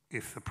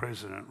 If the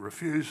president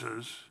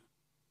refuses,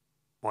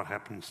 what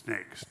happens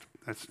next?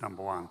 That's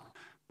number one.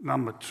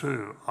 Number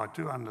two, I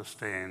do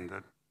understand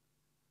that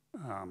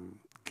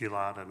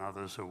Gillard and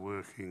others are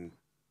working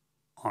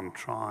on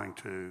trying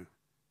to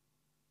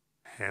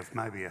have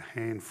maybe a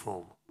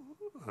handful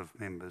of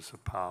members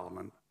of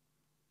parliament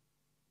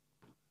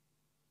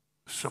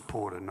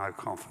support a no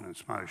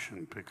confidence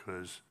motion,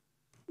 because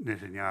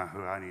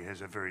Netanyahu only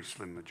has a very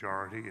slim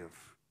majority of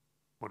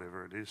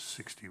whatever it is,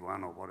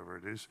 61 or whatever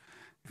it is.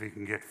 If he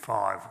can get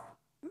 5,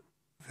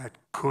 that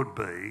could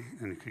be,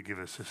 and he could give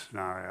us a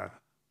scenario,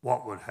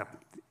 what would happen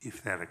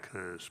if that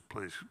occurs,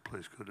 please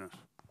goodness.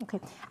 Okay,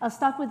 I'll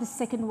start with the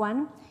second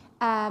one.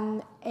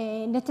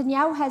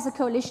 Netanyahu has a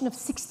coalition of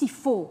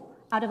 64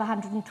 out of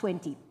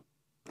 120.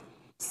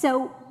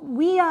 So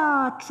we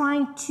are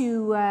trying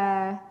to,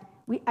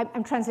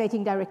 I'm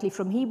translating directly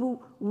from Hebrew,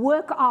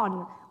 we're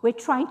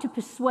trying to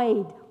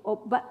persuade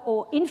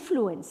or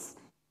influence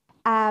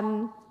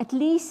at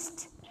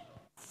least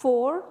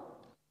 4,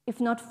 if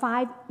not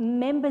 5,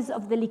 members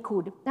of the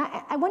Likud.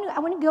 Now, I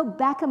want to go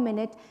back a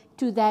minute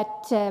to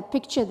that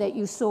picture that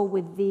you saw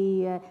with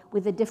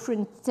the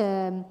different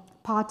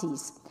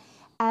parties.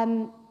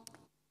 The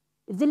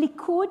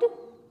Likud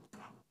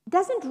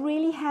doesn't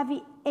really have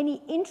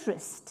any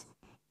interest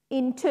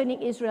in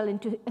turning Israel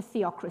into a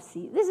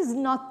theocracy. This is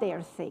not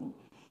their thing.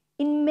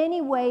 In many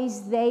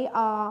ways, they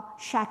are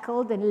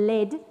shackled and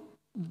led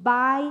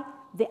by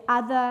the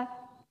other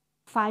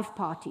 5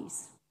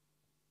 parties.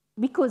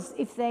 Because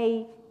if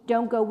they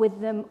don't go with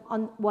them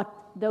on what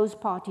those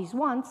parties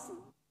want,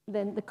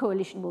 then the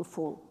coalition will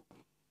fall.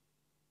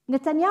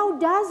 Netanyahu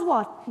does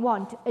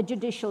want a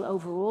judicial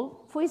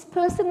overhaul for his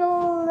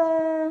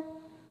personal...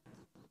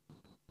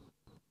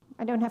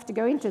 I don't have to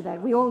go into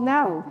that. We all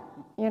know,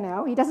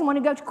 he doesn't want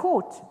to go to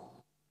court.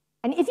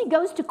 And if he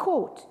goes to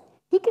court,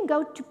 he can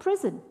go to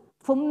prison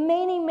for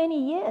many, many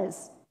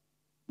years.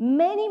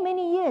 Many,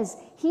 many years.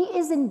 He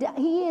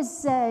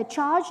is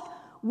charged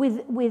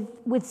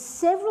with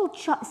several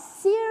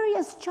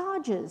serious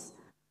charges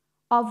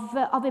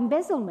of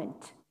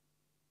embezzlement.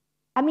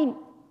 I mean,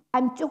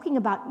 I'm talking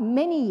about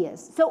many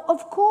years. So,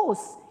 of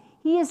course,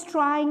 he is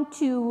trying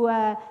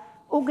to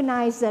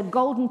organize a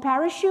golden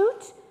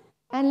parachute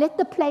and let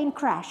the plane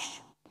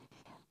crash.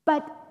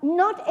 But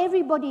not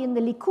everybody in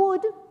the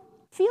Likud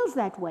feels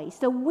that way.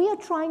 So we are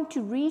trying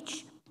to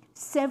reach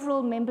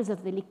several members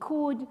of the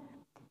Likud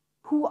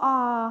who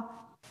are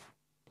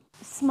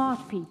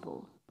smart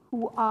people,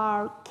 who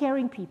are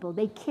caring people.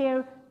 They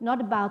care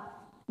not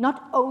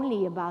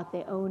only about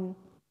their own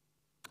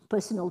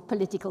personal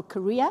political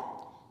career,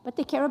 but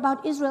they care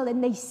about Israel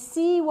and they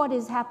see what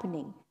is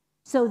happening.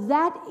 So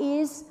that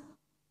is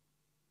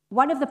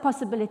one of the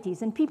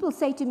possibilities. And people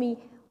say to me,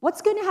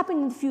 what's going to happen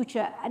in the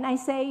future? And I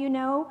say,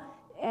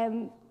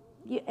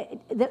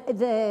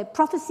 the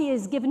prophecy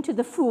is given to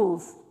the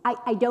fools.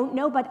 I don't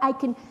know, but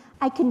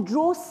I can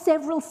draw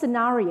several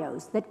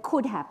scenarios that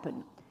could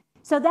happen.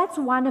 So that's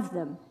one of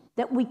them,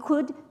 that we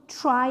could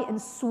try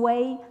and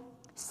sway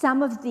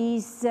some of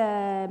these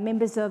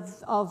members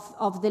of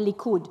the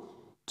Likud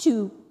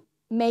to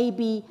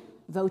maybe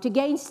vote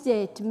against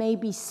it,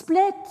 maybe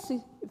split.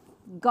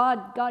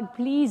 God,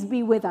 please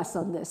be with us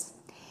on this.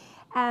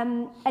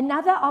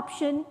 Another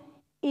option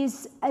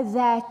is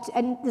that,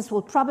 and this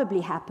will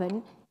probably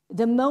happen,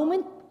 the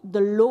moment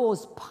the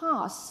laws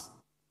pass,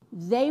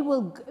 they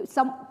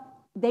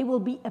will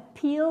be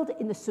appealed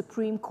in the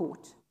Supreme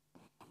Court.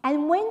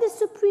 And when the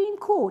Supreme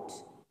Court,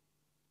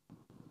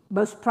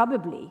 most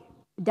probably,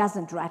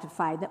 doesn't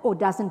ratify them or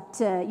doesn't,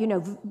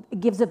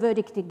 gives a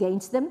verdict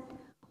against them,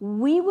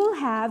 we will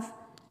have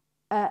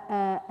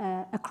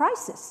a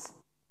crisis.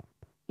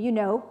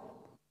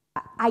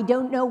 I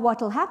don't know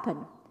what will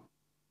happen.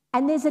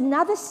 And there's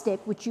another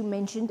step which you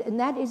mentioned, and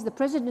that is the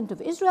President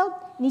of Israel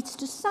needs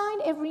to sign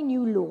every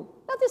new law.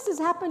 Now, this has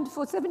happened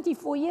for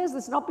 74 years.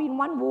 There's not been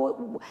one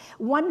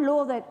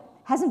law that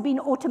hasn't been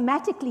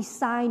automatically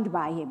signed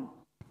by him.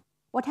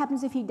 What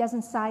happens if he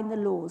doesn't sign the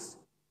laws?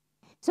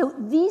 So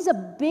these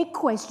are big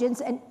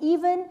questions, and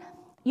even,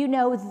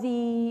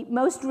 the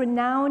most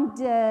renowned,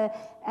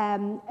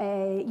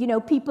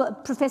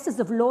 professors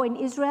of law in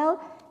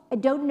Israel, I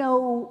don't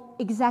know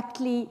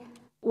exactly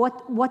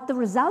what the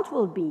result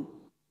will be.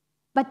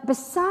 But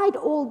beside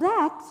all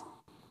that,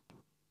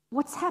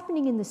 what's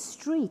happening in the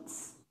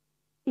streets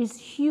is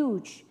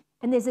huge.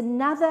 And there's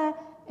another,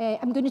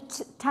 I'm going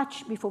to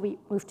touch before we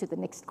move to the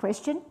next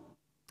question,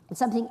 and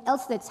something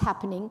else that's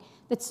happening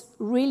that's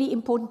really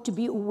important to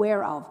be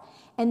aware of.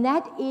 And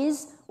that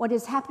is what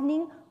is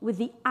happening with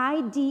the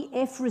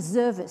IDF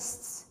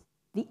reservists.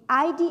 The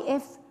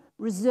IDF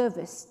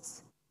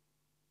reservists,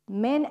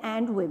 men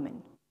and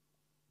women,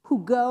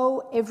 who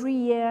go every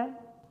year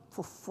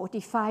for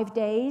 45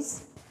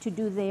 days to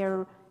do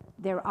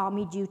their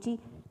army duty,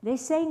 they're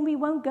saying we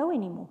won't go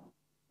anymore.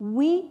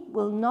 We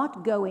will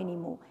not go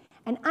anymore.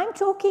 And I'm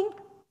talking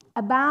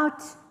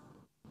about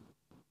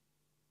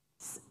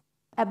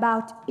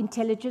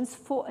intelligence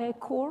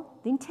corps,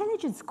 the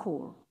intelligence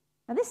corps.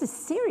 Now this is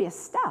serious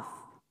stuff.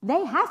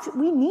 They have to,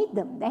 we need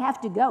them. They have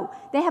to go.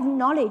 They have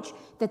knowledge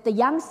that the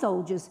young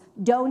soldiers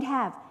don't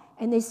have.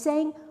 And they're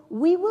saying,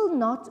 we will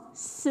not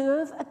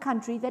serve a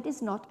country that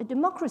is not a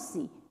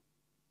democracy.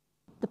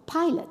 The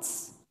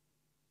pilots,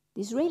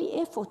 the Israeli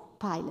Air Force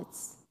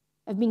pilots,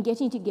 have been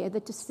getting together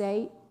to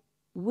say,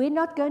 we're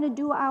not going to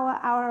do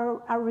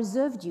our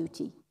reserve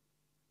duty.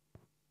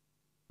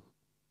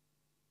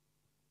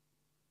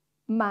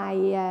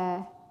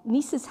 My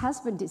niece's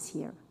husband is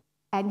here,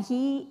 and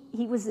he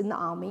was in the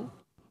army,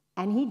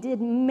 and he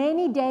did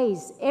many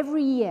days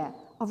every year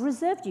of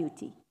reserve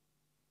duty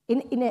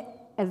in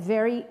a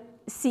very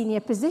senior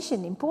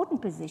position,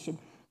 important position.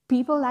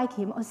 People like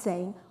him are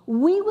saying,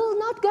 we will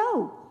not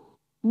go,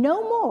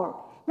 no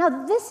more.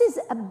 Now, this is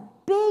a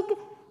big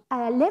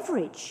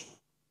leverage.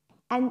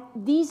 And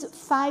these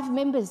 5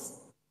 members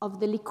of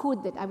the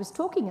Likud that I was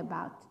talking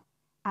about,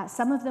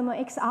 some of them are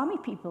ex-army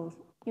people,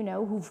 you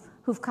know,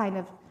 who've kind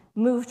of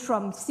moved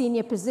from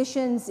senior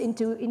positions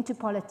into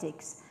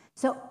politics.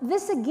 So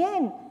this,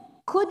 again,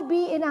 could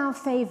be in our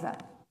favor.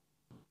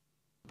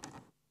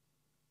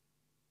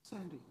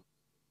 Sandy.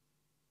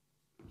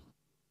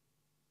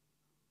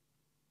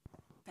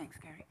 Thanks,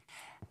 Gary.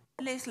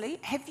 Lesley,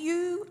 have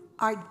you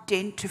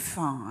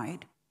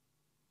identified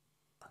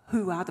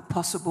who are the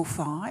possible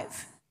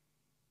 5?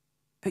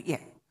 Yeah,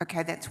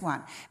 okay, that's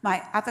one.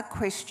 My other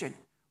question,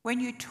 when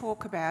you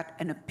talk about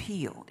an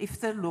appeal, if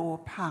the law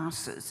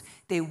passes,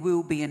 there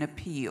will be an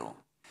appeal.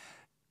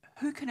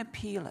 Who can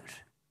appeal it?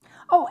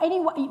 Oh,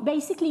 anyone,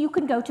 basically you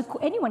can go to,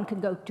 anyone can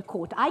go to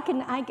court. I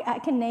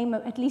can name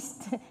at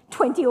least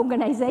 20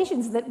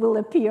 organizations that will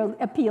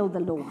appeal the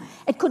law.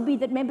 It could be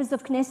that members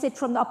of Knesset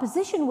from the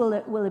opposition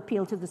will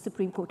appeal to the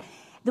Supreme Court.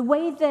 The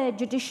way the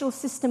judicial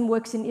system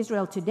works in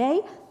Israel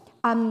today,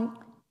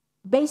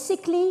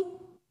 basically,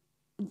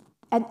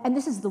 and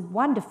this is the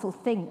wonderful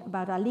thing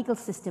about our legal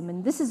system,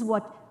 and this is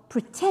what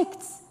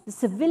protects the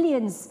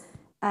civilians'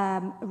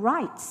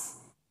 rights,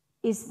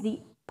 is the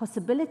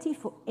possibility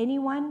for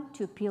anyone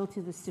to appeal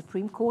to the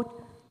Supreme Court,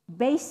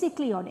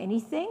 basically on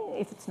anything.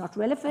 If it's not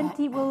relevant,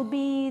 they will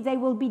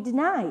be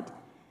denied.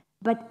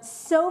 But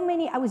so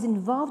many, I was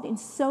involved in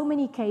so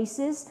many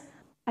cases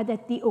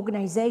that the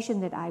organization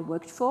that I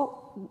worked for,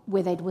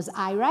 whether it was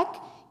Iraq,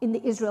 in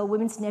the Israel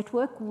Women's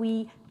Network,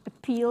 we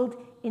appealed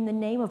in the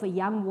name of a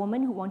young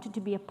woman who wanted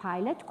to be a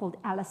pilot called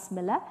Alice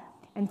Miller.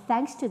 And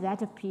thanks to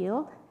that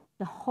appeal,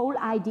 the whole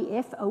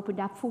IDF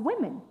opened up for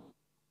women.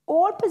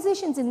 All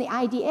positions in the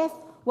IDF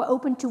were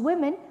open to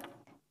women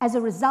as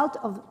a result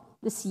of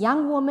this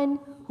young woman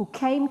who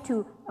came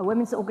to a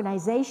women's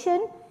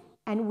organization,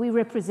 and we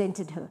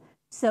represented her.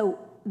 So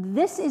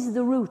this is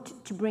the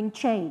route to bring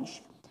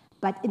change.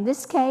 But in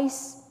this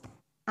case,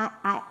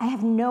 I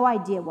have no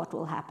idea what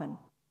will happen.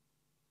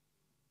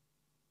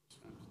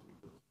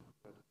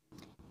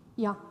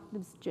 Yeah,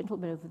 there's a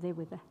gentleman over there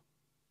with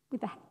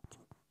a hat.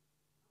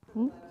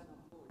 Hmm?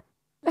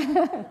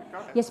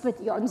 Yes,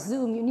 but you're on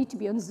Zoom. You need to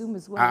be on Zoom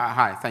as well.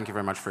 Hi, thank you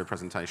very much for your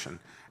presentation.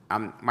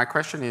 My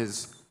question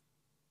is,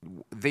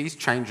 these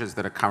changes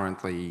that are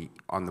currently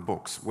on the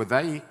books, were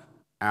they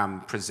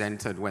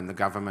presented when the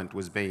government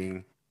was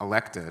being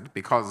elected?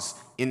 Because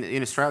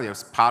in Australia,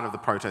 part of the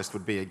protest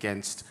would be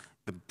against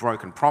the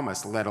broken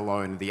promise, let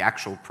alone the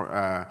actual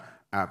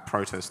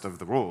protest of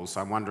the rules.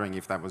 So I'm wondering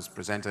if that was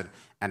presented,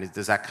 and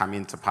does that come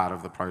into part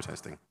of the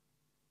protesting?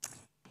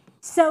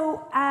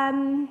 So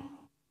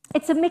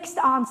it's a mixed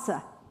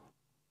answer.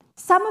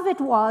 Some of it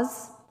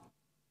was,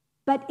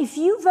 but if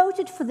you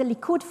voted for the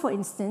Likud, for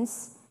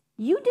instance,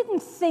 you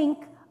didn't think,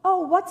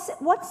 oh,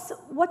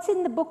 what's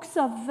in the books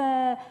of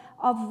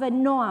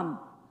Noam?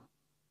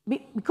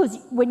 Because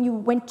when you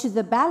went to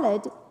the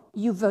ballot,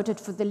 you voted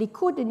for the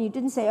Likud, and you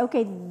didn't say,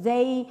 okay,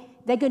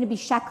 they're going to be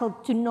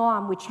shackled to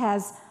Noam, which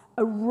has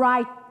a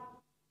right,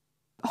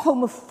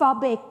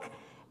 homophobic,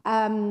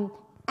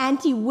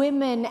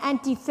 anti-women,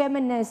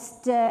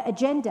 anti-feminist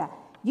agenda.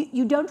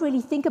 You don't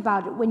really think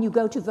about it when you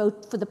go to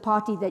vote for the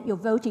party that you're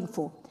voting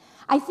for.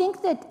 I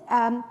think that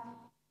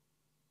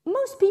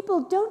most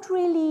people don't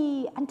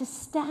really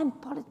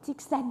understand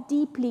politics that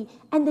deeply,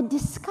 and the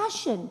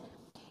discussion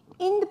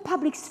in the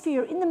public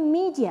sphere, in the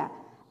media,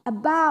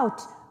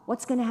 about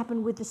what's going to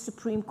happen with the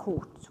Supreme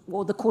Court,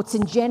 or the courts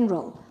in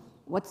general,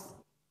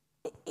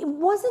 It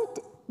wasn't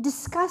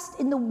discussed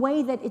in the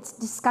way that it's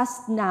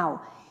discussed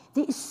now.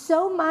 There is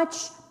so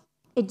much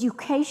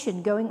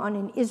education going on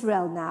in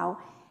Israel now.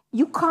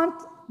 You can't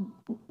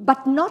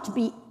but not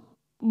be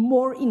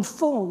more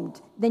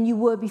informed than you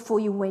were before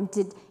you went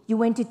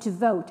to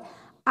vote.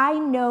 I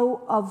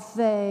know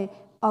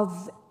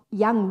of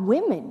young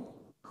women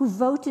who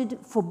voted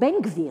for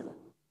Ben Gvir.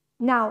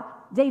 Now,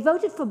 they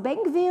voted for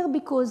Ben Gvir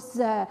because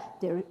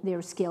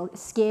they're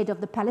scared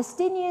of the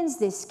Palestinians,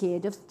 they're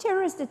scared of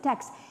terrorist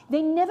attacks.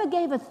 They never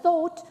gave a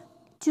thought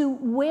to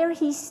where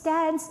he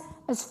stands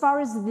as far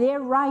as their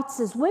rights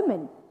as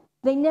women.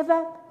 They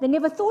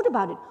never thought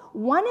about it.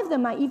 One of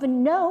them, I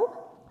even know,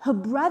 her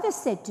brother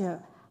said to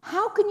her,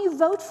 "How can you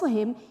vote for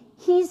him?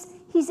 He's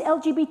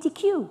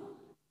LGBTQ."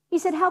 He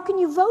said, "How can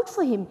you vote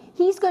for him?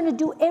 He's going to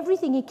do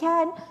everything he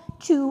can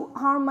to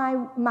harm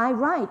my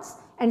rights."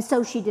 And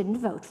so she didn't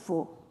vote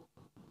for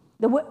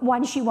the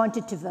one she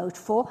wanted to vote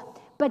for.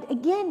 But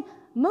again,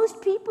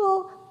 most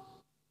people,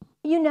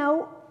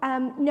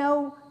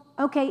 know,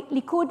 okay,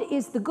 Likud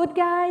is the good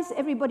guys,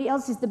 everybody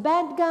else is the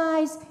bad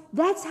guys.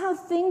 That's how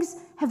things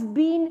have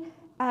been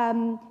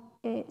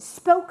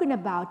spoken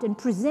about and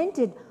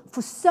presented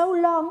for so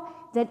long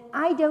that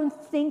I don't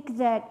think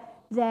that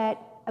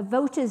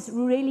voters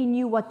really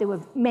knew what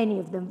many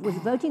of them was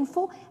voting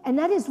for. And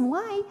that is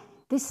why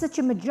there's such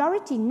a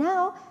majority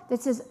now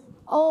that says,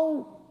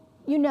 oh,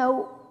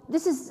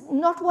 this is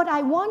not what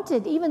I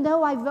wanted. Even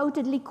though I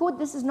voted Likud,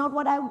 this is not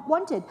what I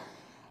wanted.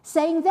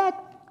 Saying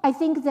that, I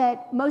think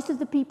that most of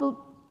the people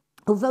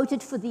who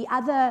voted for the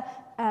other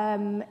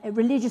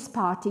religious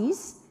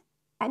parties,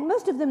 and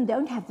most of them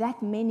don't have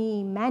that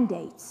many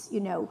mandates,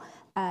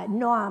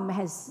 Noam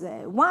has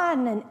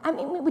one, and I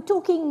mean, we're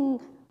talking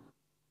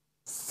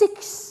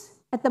 6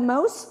 at the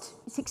most,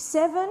 6,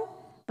 7,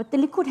 but the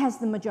Likud has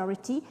the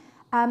majority.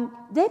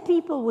 Their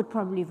people would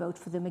probably vote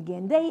for them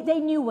again. They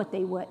knew what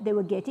they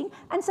were getting,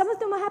 and some of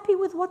them are happy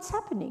with what's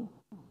happening.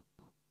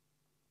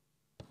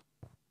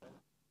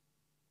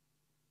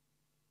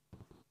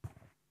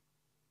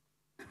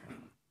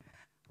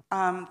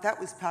 That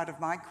was part of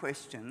my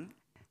question.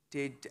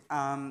 Did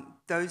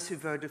those who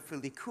voted for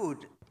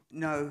Likud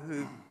know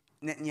who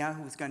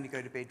Netanyahu was going to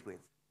go to bed with?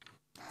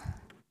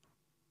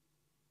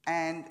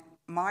 And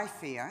my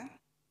fear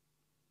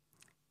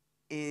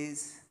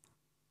is,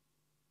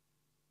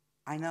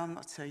 I know I'm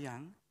not so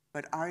young,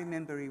 but I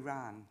remember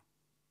Iran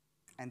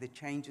and the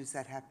changes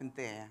that happened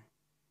there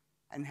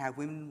and how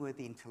women were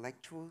the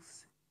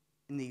intellectuals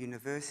in the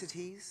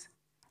universities.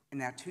 And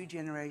now 2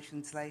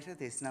 generations later,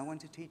 there's no one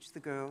to teach the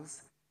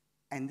girls.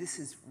 And this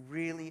is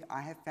really,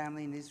 I have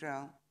family in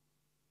Israel,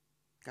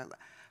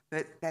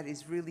 but that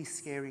is really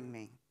scaring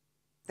me.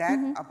 That,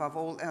 above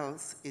all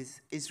else,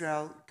 is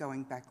Israel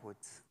going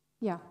backwards.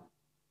 Yeah.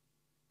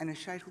 And a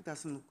sheitel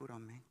doesn't look good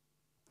on me.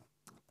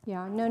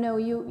 Yeah, no,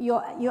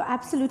 you're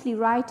absolutely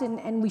right,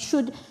 and we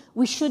should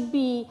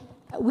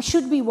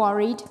be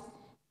worried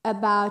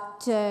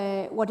about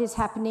what is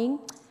happening.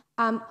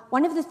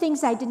 One of the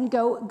things I didn't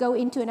go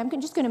into, and I'm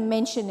just going to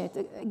mention it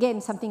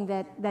again, something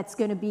that's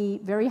going to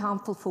be very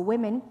harmful for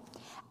women.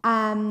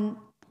 The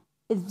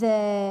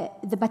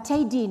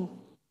Batei Din,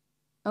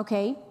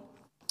 okay.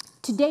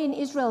 Today in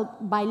Israel,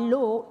 by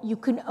law, you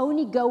can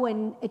only go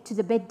to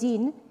the Bet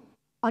Din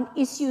on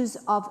issues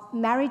of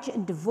marriage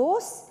and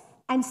divorce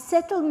and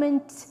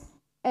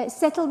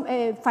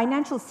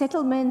financial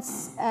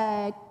settlements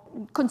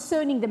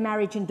concerning the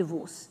marriage and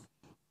divorce.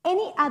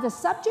 Any other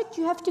subject,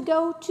 you have to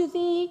go to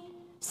the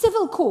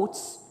civil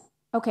courts.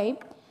 Okay,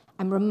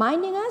 I'm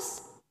reminding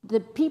us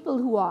the people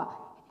who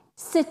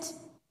sit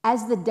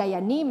as the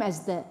dayanim,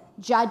 as the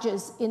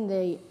judges in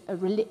the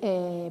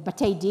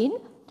Batei Din,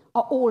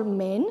 are all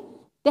men.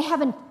 They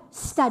haven't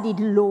studied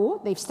law;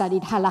 they've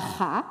studied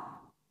halakha,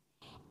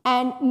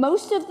 and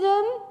most of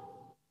them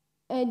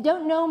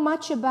don't know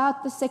much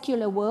about the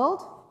secular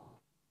world.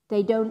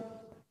 They don't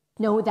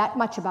know that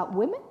much about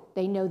women.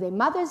 They know their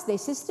mothers, their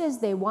sisters,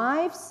 their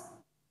wives,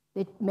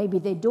 maybe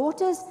their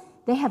daughters.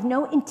 They have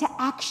no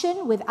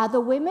interaction with other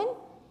women.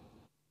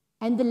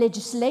 And the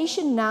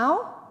legislation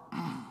now,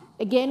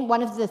 again,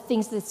 one of the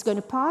things that's going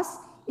to pass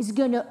is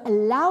going to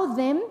allow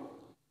them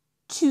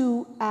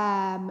to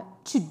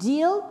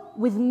deal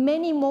with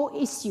many more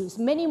issues,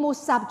 many more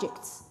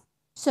subjects.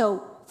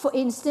 So, for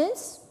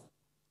instance,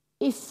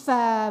 if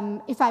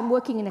I'm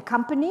working in a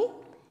company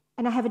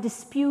and I have a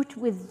dispute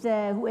with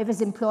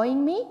whoever's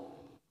employing me,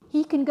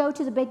 he can go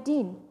to the Bet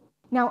Din.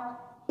 Now,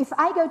 if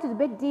I go to the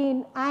Bet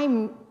Din,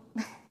 I'm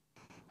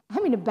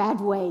in a bad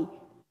way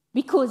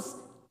because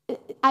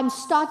I'm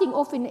starting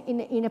off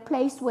in a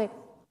place where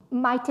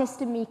my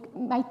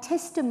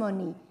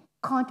testimony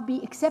can't be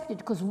accepted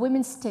because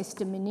women's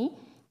testimony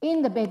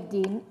in the Bet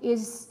Din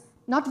is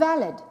not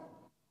valid.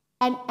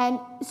 And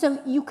so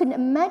you can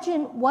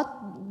imagine what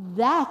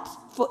that,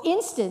 for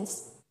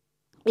instance,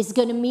 is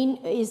going to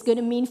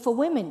mean for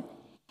women.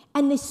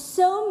 And there's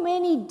so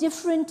many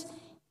different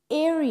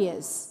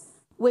areas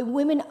where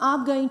women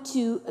are going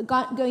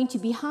to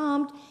be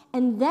harmed,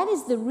 and that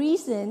is the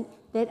reason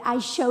that I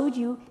showed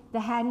you the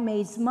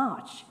Handmaid's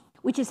March,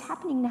 which is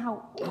happening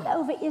now all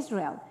over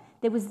Israel.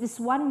 There was this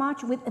one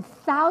march with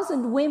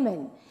 1,000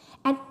 women,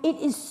 and it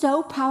is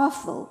so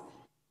powerful,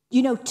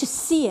 you know, to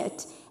see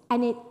it,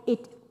 and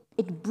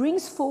it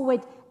brings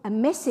forward a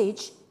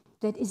message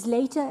that is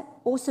later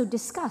also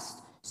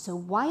discussed. So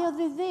why are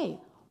they there?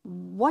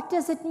 What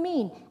does it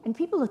mean? And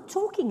people are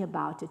talking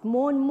about it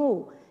more and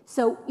more.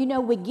 So, you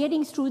know, we're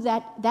getting through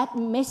that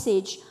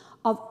message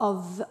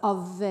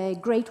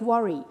of great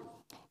worry.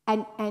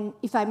 And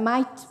if I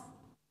might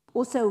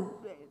also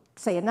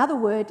say another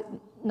word,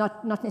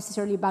 not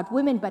necessarily about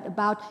women, but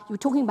about, you were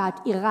talking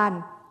about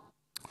Iran.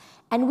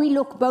 And we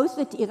look both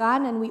at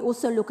Iran and we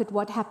also look at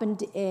what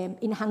happened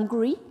in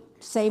Hungary,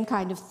 same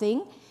kind of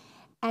thing.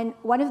 And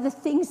one of the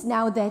things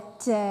now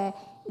that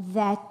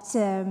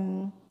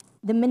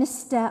the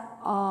Minister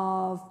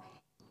of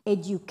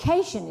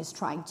Education is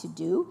trying to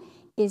do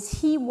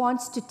is he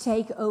wants to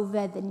take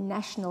over the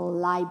National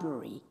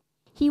Library.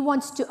 He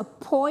wants to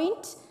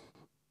appoint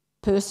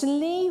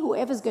personally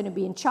whoever's going to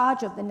be in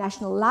charge of the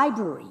National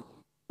Library.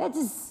 That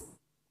is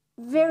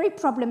very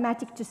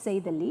problematic, to say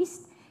the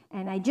least.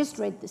 And I just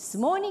read this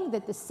morning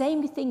that the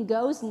same thing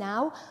goes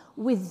now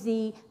with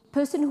the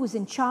person who's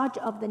in charge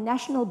of the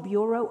National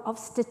Bureau of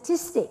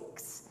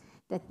Statistics.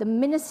 That the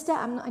minister,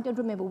 I don't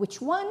remember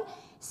which one,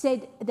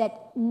 said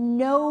that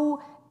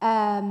no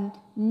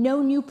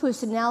new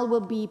personnel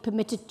will be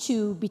permitted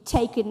to be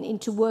taken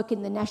into work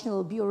in the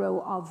National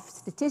Bureau of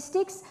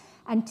Statistics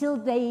until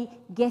they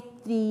get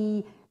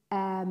the,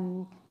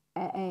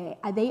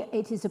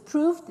 it is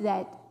approved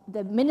that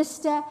the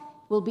minister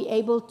will be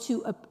able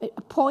to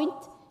appoint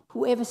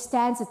whoever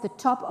stands at the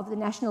top of the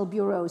National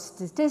Bureau of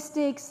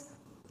Statistics.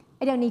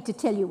 I don't need to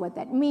tell you what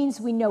that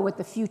means. We know what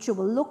the future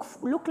will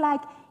look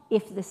like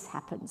if this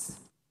happens.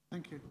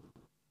 Thank you.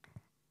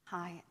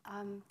 Hi.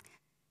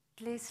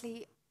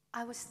 Lesley,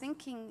 I was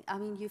thinking, I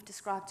mean, you've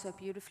described so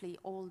beautifully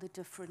all the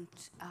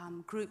different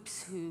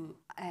groups who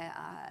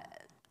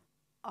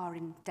are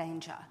in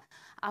danger.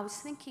 I was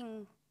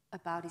thinking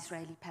about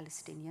Israeli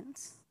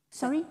Palestinians.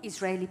 Sorry?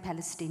 Israeli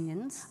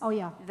Palestinians. Oh,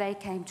 yeah. They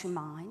came to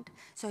mind.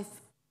 So if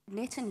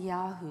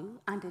Netanyahu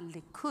under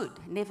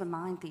Likud, never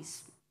mind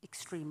these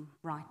extreme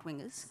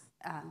right-wingers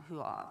who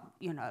are,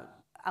 you know,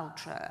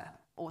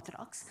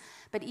 ultra-Orthodox,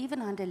 but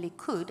even under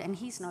Likud, and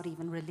he's not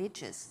even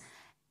religious,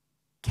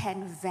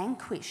 can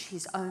vanquish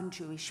his own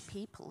Jewish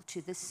people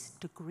to this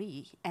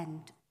degree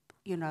and,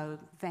 you know,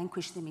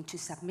 vanquish them into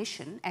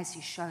submission, as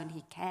he's shown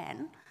he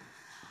can,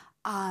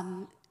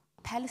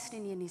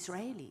 Palestinian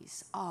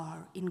Israelis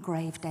are in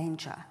grave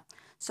danger.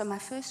 So my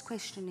first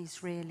question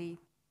is really,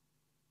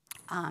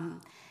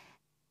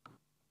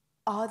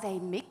 are they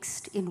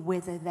mixed in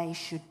whether they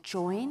should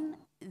join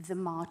the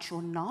march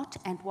or not,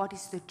 and what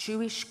is the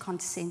Jewish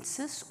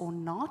consensus or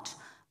not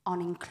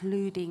on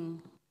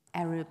including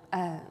Arab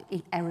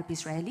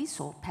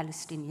Israelis or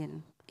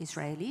Palestinian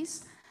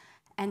Israelis?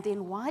 And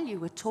then while you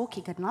were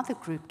talking, another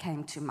group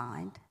came to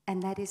mind,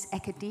 and that is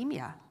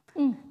academia.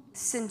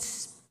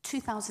 Since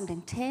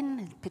 2010,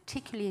 and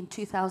particularly in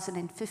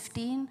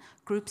 2015,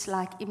 groups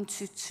like Im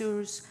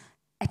Tutur's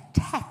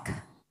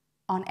attack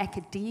on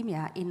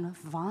academia in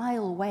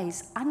vile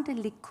ways under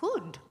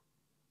Likud,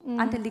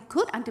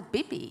 under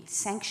Bibi,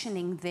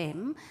 sanctioning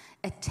them,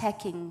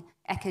 attacking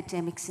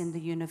academics in the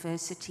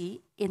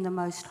university in the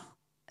most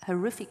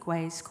horrific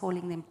ways,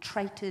 calling them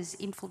traitors,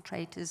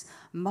 infiltrators,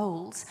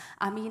 moles.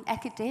 I mean,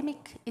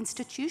 academic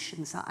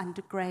institutions are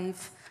under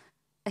grave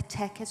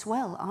attack as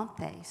well, aren't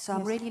they? So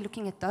I'm really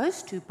looking at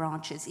those two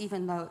branches,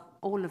 even though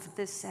all of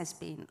this has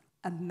been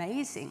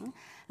amazing.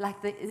 Like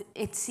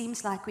it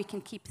seems like we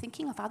can keep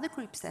thinking of other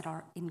groups that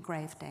are in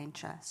grave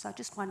danger. So I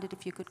just wondered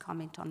if you could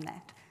comment on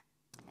that.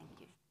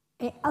 Thank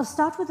you. I'll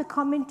start with a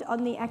comment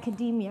on the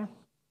academia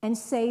and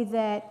say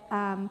that,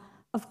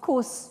 of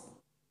course,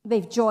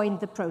 they've joined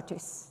the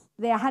protests.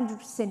 They're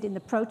 100% in the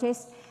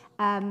protest.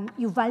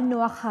 Yuval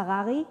Noah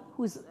Harari,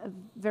 who's a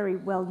very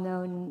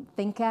well-known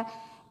thinker,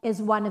 is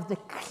one of the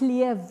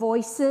clear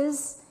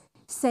voices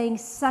saying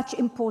such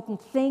important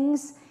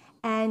things,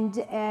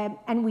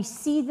 and we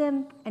see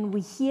them and we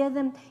hear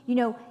them. You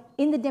know,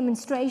 in the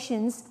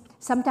demonstrations,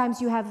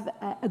 sometimes you have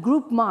a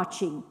group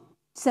marching.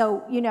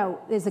 So, you know,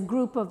 there's a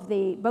group of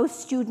both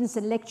students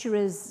and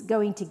lecturers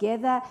going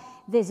together.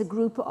 There's a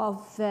group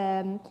of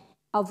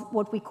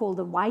what we call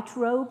the white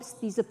robes.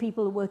 These are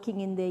people working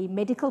in the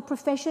medical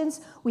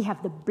professions. We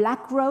have the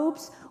black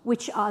robes,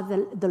 which are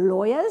the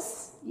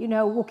lawyers, you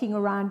know, walking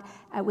around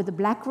with the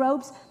black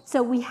robes.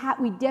 So we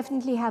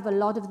definitely have a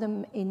lot of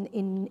them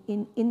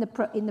in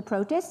the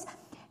protests.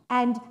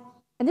 And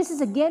this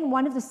is, again,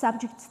 one of the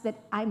subjects that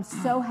I'm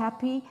so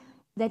happy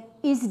that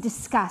is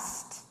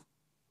discussed.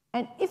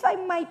 And if I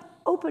might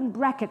open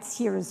brackets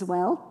here as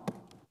well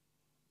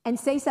and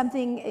say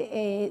something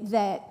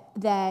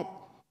that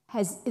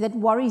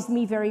worries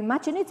me very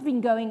much, and it's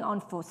been going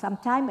on for some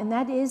time, and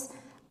that is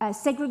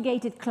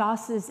segregated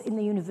classes in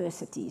the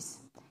universities.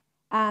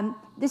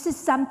 This is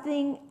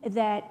something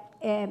that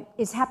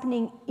is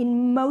happening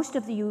in most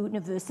of the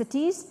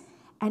universities,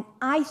 And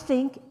I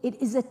think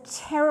it is a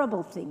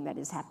terrible thing that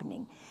is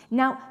happening.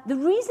 Now, the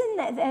reason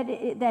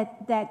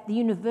that the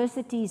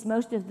universities,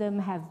 most of them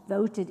have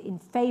voted in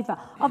favor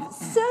of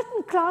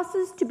certain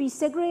classes to be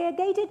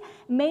segregated,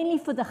 mainly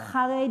for the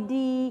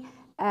Haredi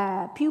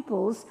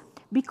pupils,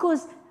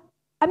 because,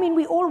 I mean,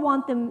 we all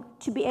want them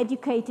to be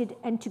educated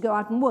and to go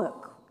out and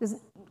work.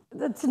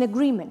 That's an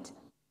agreement.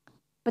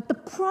 But the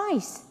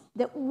price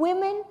that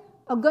women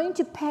are going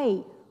to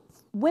pay,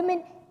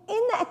 women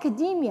in the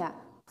academia,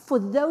 for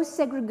those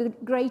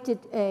segregated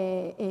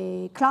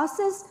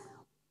classes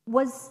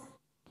was,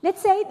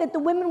 let's say that the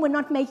women were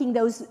not making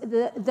those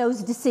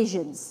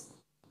decisions.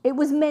 It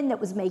was men that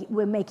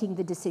were making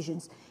the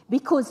decisions.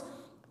 Because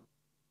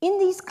in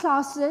these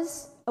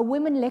classes, a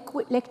women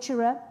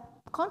lecturer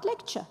can't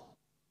lecture.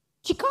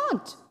 She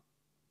can't.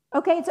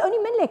 Okay, it's only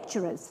men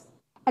lecturers.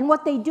 And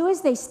what they do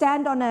is they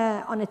stand on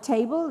a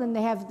table, and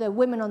they have the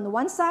women on the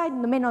one side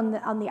and the men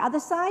on the other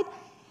side.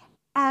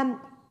 And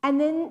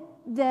then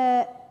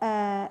the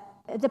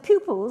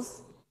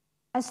pupils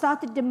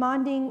started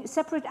demanding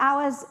separate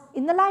hours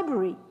in the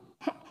library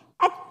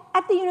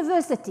at the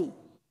university.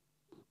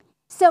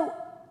 So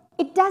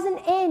it doesn't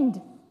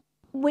end.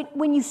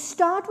 When you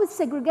start with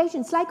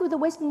segregation, it's like with the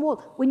Western Wall,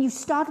 when you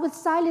start with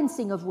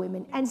silencing of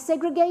women and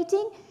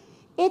segregating,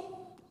 it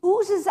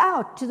oozes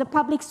out to the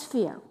public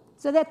sphere.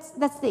 So that's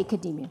the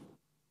academia.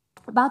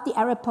 About the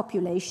Arab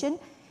population,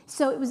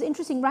 so it was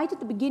interesting, right at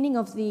the beginning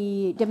of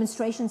the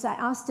demonstrations, I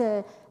asked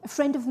a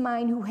friend of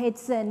mine who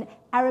heads an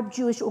Arab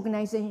Jewish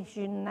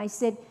organization, and I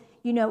said,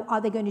 you know, are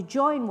they going to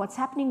join? What's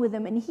happening with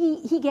them? And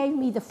he gave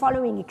me the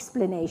following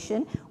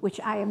explanation,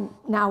 which I am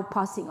now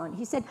passing on.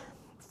 He said,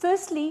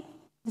 firstly,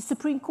 the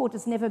Supreme Court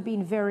has never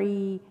been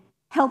very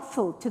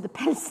helpful to the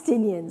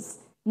Palestinians.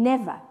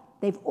 Never.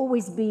 They've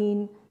always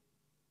been,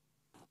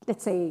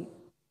 let's say,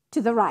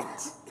 to the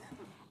right.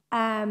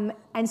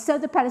 And so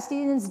the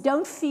Palestinians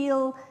don't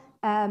feel,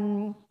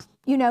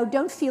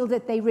 don't feel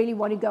that they really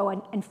want to go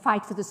and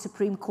fight for the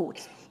Supreme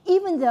Court.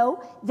 Even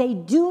though they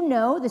do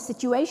know the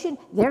situation,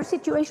 their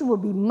situation will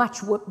be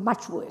much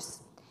worse.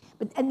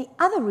 And the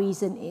other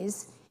reason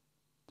is,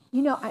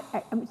 you know,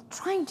 I'm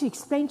trying to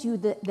explain to you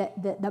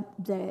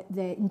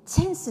the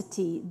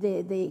intensity,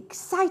 the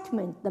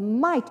excitement, the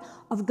might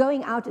of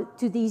going out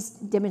to these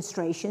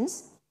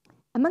demonstrations,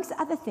 amongst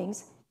other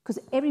things, because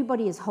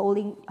everybody is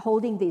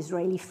holding the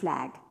Israeli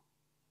flag.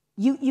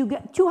 You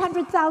get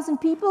 200,000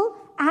 people,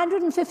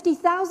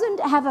 150,000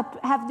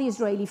 have the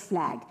Israeli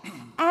flag.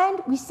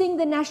 And we sing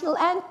the national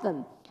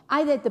anthem,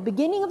 either at the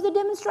beginning of the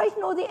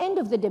demonstration or the end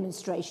of the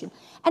demonstration.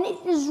 And it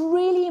is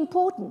really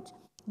important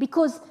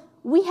because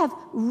we have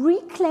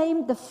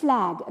reclaimed the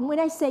flag. And when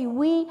I say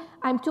we,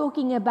 I'm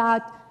talking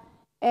about,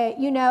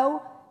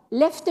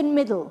 left and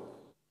middle.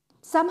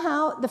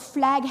 Somehow the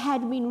flag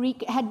had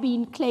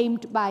been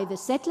claimed by the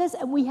settlers,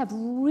 and we have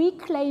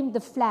reclaimed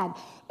the flag.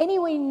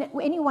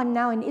 Anyone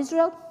now in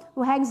Israel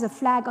who hangs a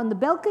flag on the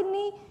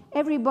balcony,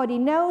 everybody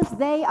knows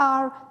they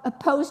are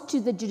opposed to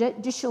the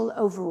judicial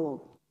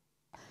overall.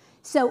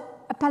 So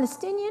a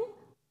Palestinian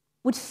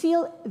would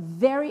feel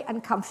very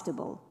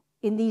uncomfortable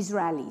in these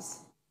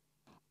rallies.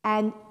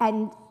 And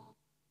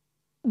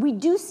we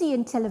do see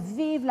in Tel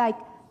Aviv, like,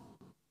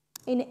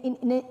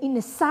 in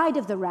the side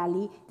of the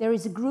rally, there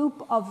is a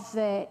group of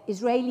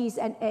Israelis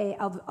and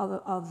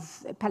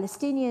of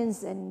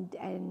Palestinians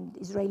and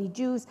Israeli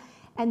Jews,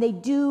 and they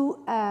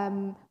do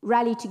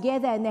rally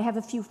together, and they have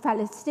a few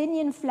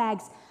Palestinian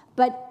flags.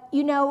 But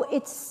you know,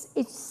 it's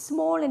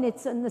small and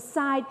it's on the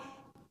side.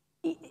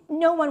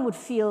 No one would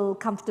feel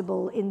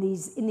comfortable in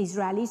these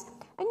rallies.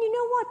 And you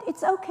know what?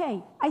 It's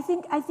okay. I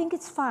think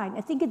it's fine.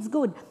 I think it's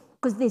good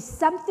because there's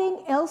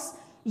something else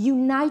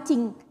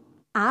uniting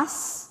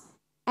us.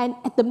 And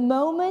at the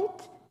moment,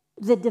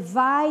 the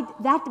divide,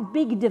 that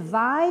big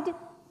divide,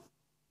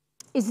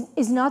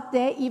 is not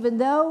there, even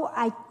though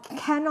I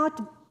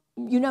cannot,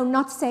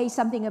 not say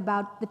something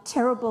about the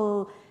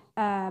terrible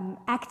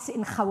acts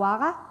in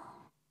Hawara,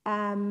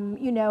 and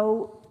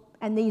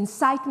the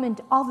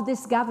incitement of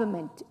this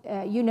government,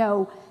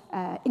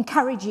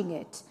 encouraging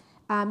it.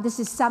 This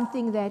is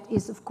something that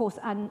is, of course,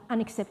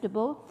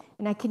 unacceptable.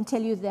 And I can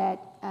tell you that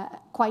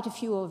quite a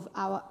few of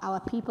our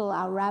people,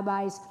 our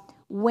rabbis,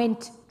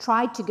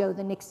 tried to go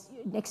the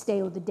next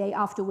day or the day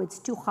afterwards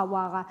to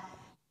Hawara,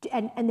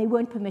 and they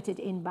weren't permitted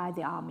in by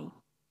the army.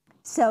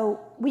 So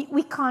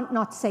we can't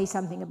not say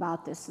something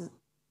about this.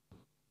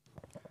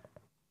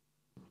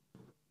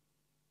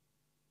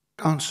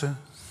 Answer.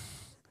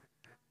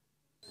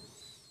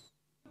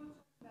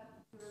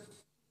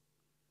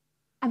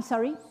 I'm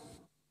sorry?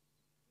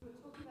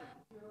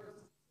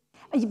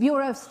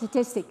 Bureau of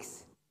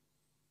Statistics.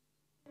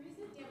 There is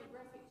a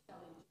demographic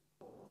challenge, of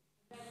course,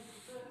 and that is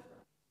the birth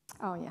rate.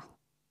 Oh, yeah.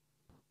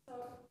 So,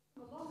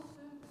 from a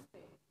long-term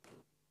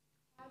perspective,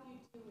 how do you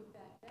deal with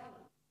that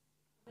balance?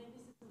 I mean,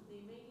 this isn't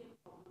the immediate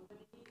problem,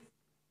 but it is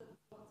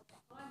what's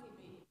behind the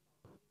immediate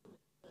problem, isn't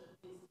it?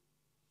 This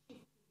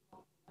shift in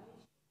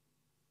population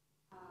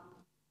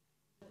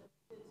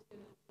that's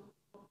going to put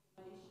the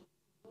population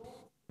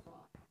more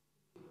right,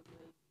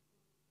 presumably,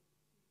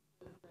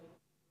 birth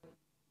rate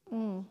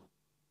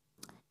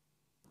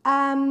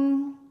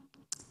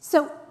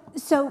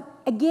So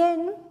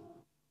again,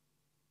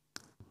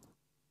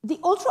 the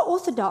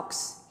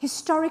ultra-Orthodox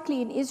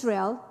historically in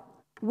Israel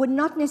were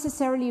not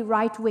necessarily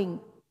right-wing.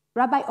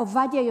 Rabbi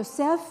Ovadia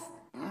Yosef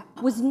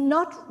was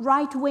not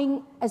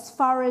right-wing as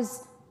far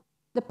as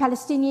the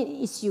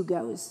Palestinian issue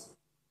goes.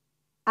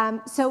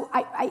 So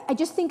I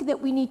just think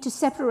that we need to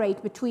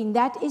separate between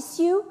that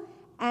issue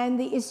and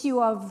the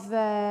issue of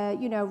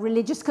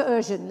religious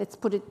coercion. Let's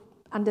put it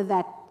under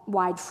that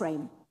wide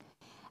frame.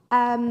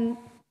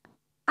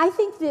 I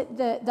think that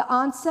the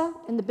answer,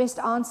 and the best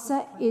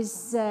answer,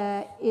 is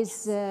a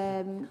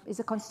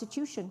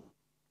constitution.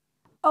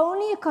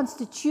 Only a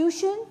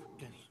constitution,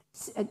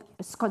 a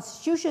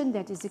constitution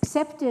that is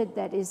accepted,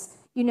 that is,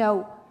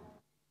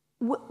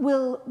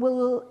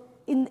 will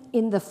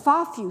in the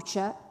far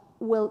future,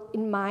 will,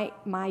 in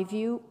my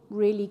view,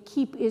 really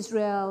keep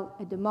Israel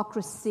a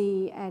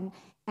democracy and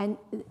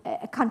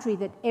a country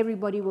that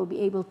everybody will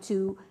be able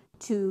to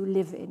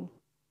live in.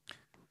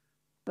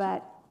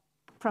 But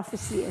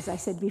prophecy, as I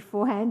said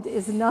beforehand,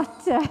 is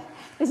not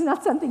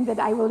something that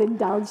I will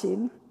indulge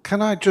in.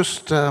 Can I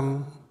just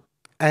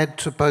add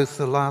to both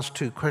the last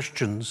two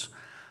questions?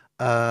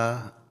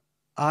 I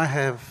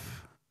have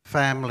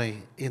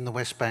family in the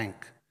West Bank.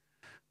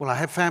 Well, I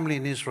have family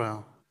in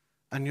Israel,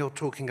 and you're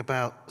talking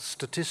about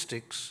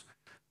statistics.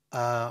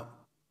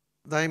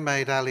 They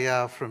made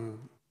Aliyah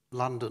from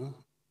London,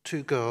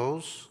 2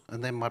 girls,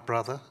 and then my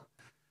brother.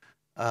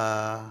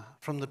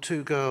 From the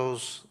 2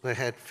 girls, they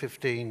had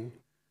 15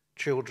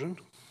 children.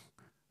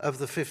 Of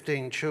the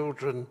 15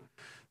 children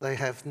they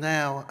have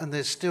now, and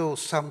there's still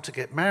some to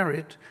get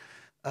married,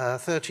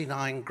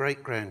 39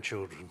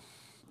 great-grandchildren.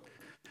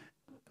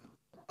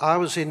 I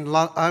was in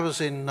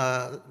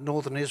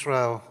northern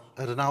Israel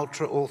at an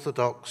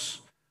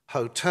ultra-Orthodox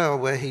hotel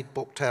where he'd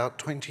booked out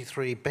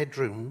 23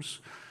 bedrooms,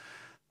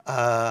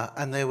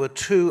 and there were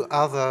 2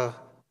 other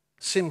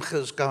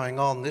simchas going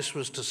on. This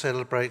was to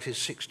celebrate his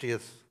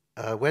 60th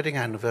wedding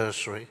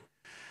anniversary.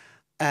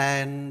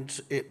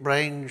 And it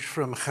ranged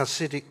from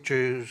Hasidic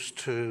Jews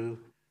to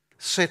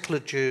settler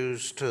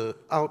Jews to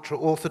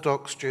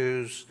ultra-Orthodox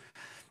Jews,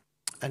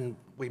 and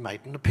we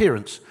made an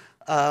appearance.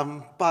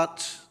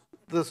 But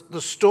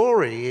the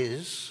story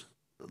is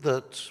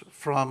that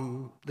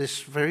from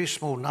this very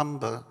small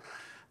number,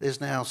 there's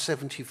now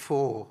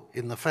 74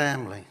 in the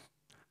family.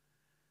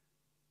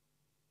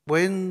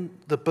 When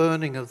the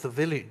burning of the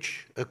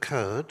village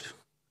occurred,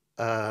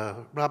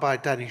 Rabbi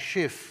Danny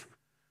Schiff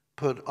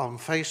put on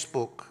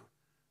Facebook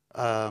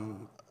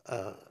an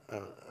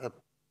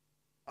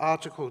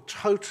article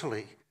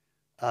totally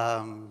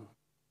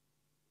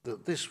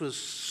that this was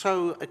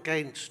so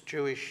against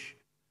Jewish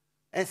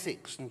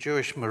ethics and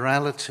Jewish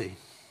morality.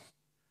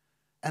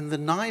 And the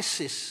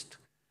nicest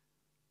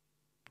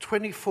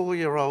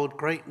 24-year-old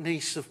great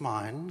niece of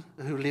mine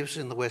who lives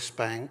in the West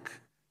Bank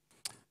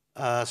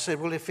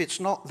said, well, if it's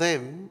not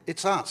them,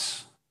 it's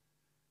us.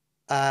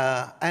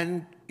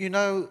 And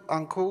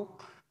Uncle,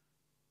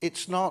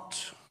 it's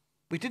not,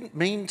 we didn't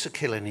mean to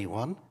kill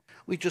anyone.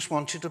 We just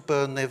wanted to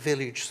burn their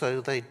village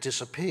so they'd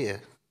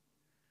disappear.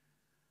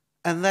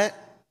 And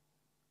that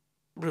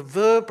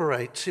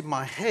reverberates in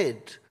my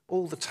head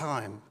all the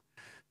time,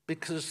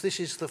 because this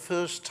is the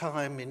first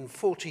time in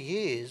 40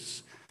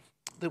 years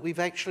that we've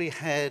actually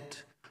had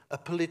a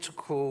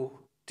political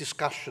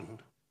discussion.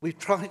 We've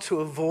tried to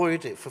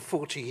avoid it for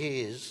 40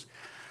 years,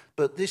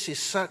 but this is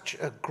such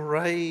a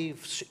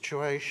grave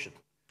situation.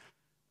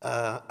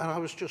 And I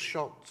was just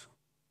shocked.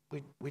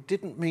 We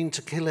didn't mean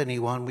to kill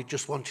anyone, we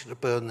just wanted to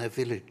burn their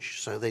village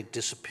so they'd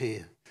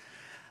disappear.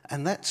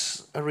 And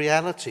that's a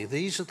reality.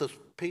 These are the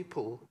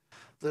people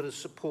that are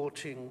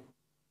supporting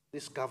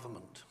this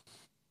government.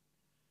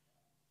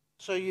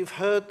 So you've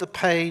heard the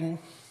pain,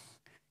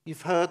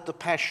 you've heard the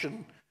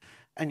passion,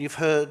 and you've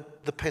heard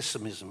the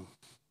pessimism.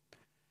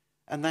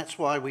 And that's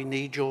why we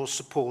need your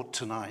support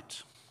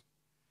tonight.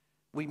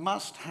 We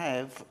must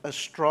have a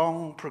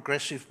strong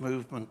progressive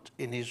movement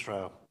in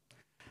Israel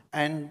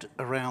and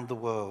around the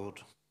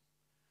world.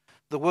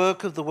 The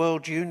work of the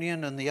World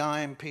Union and the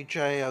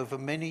UPJ over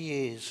many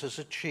years has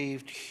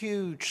achieved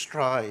huge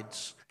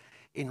strides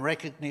in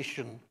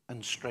recognition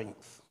and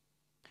strength.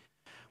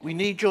 We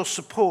need your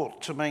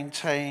support to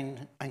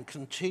maintain and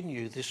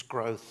continue this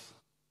growth.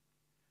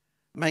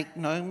 Make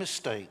no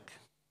mistake,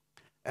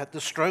 at the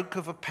stroke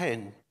of a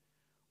pen,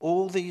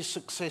 all these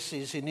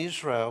successes in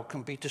Israel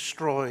can be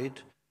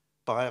destroyed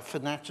by a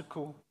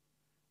fanatical,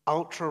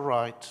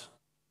 ultra-right,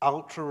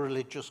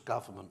 ultra-religious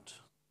government.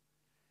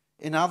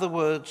 In other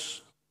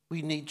words,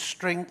 we need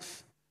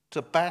strength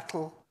to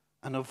battle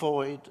and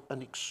avoid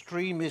an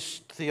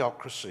extremist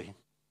theocracy.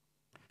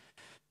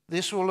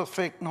 This will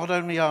affect not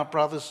only our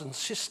brothers and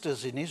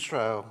sisters in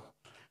Israel,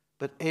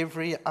 but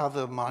every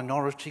other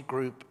minority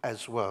group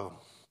as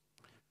well.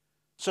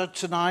 So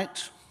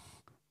tonight,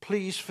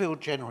 please feel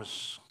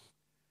generous.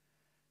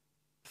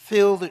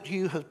 Feel that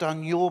you have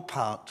done your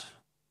part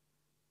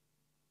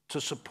to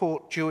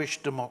support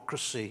Jewish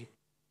democracy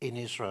in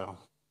Israel.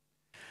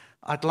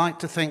 I'd like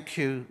to thank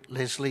you,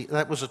 Lesley.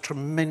 That was a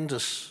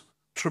tremendous,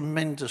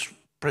 tremendous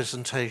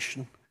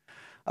presentation.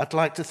 I'd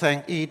like to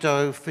thank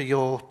Ido for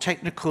your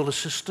technical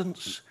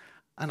assistance,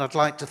 and I'd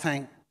like to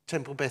thank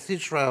Temple Beth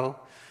Israel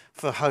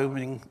for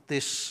homing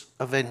this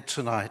event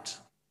tonight.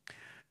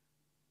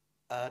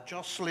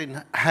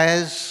 Jocelyn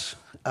has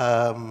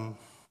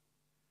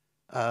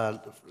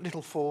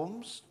little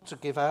forms to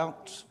give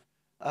out,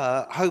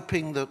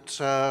 hoping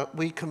that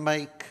we can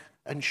make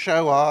and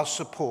show our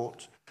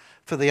support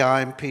for the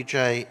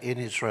IMPJ in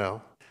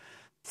Israel.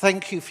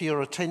 Thank you for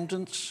your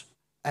attendance,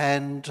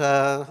 and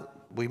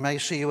we may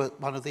see you at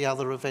one of the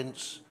other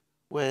events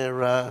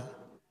where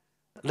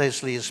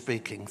Lesley is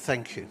speaking.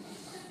 Thank you.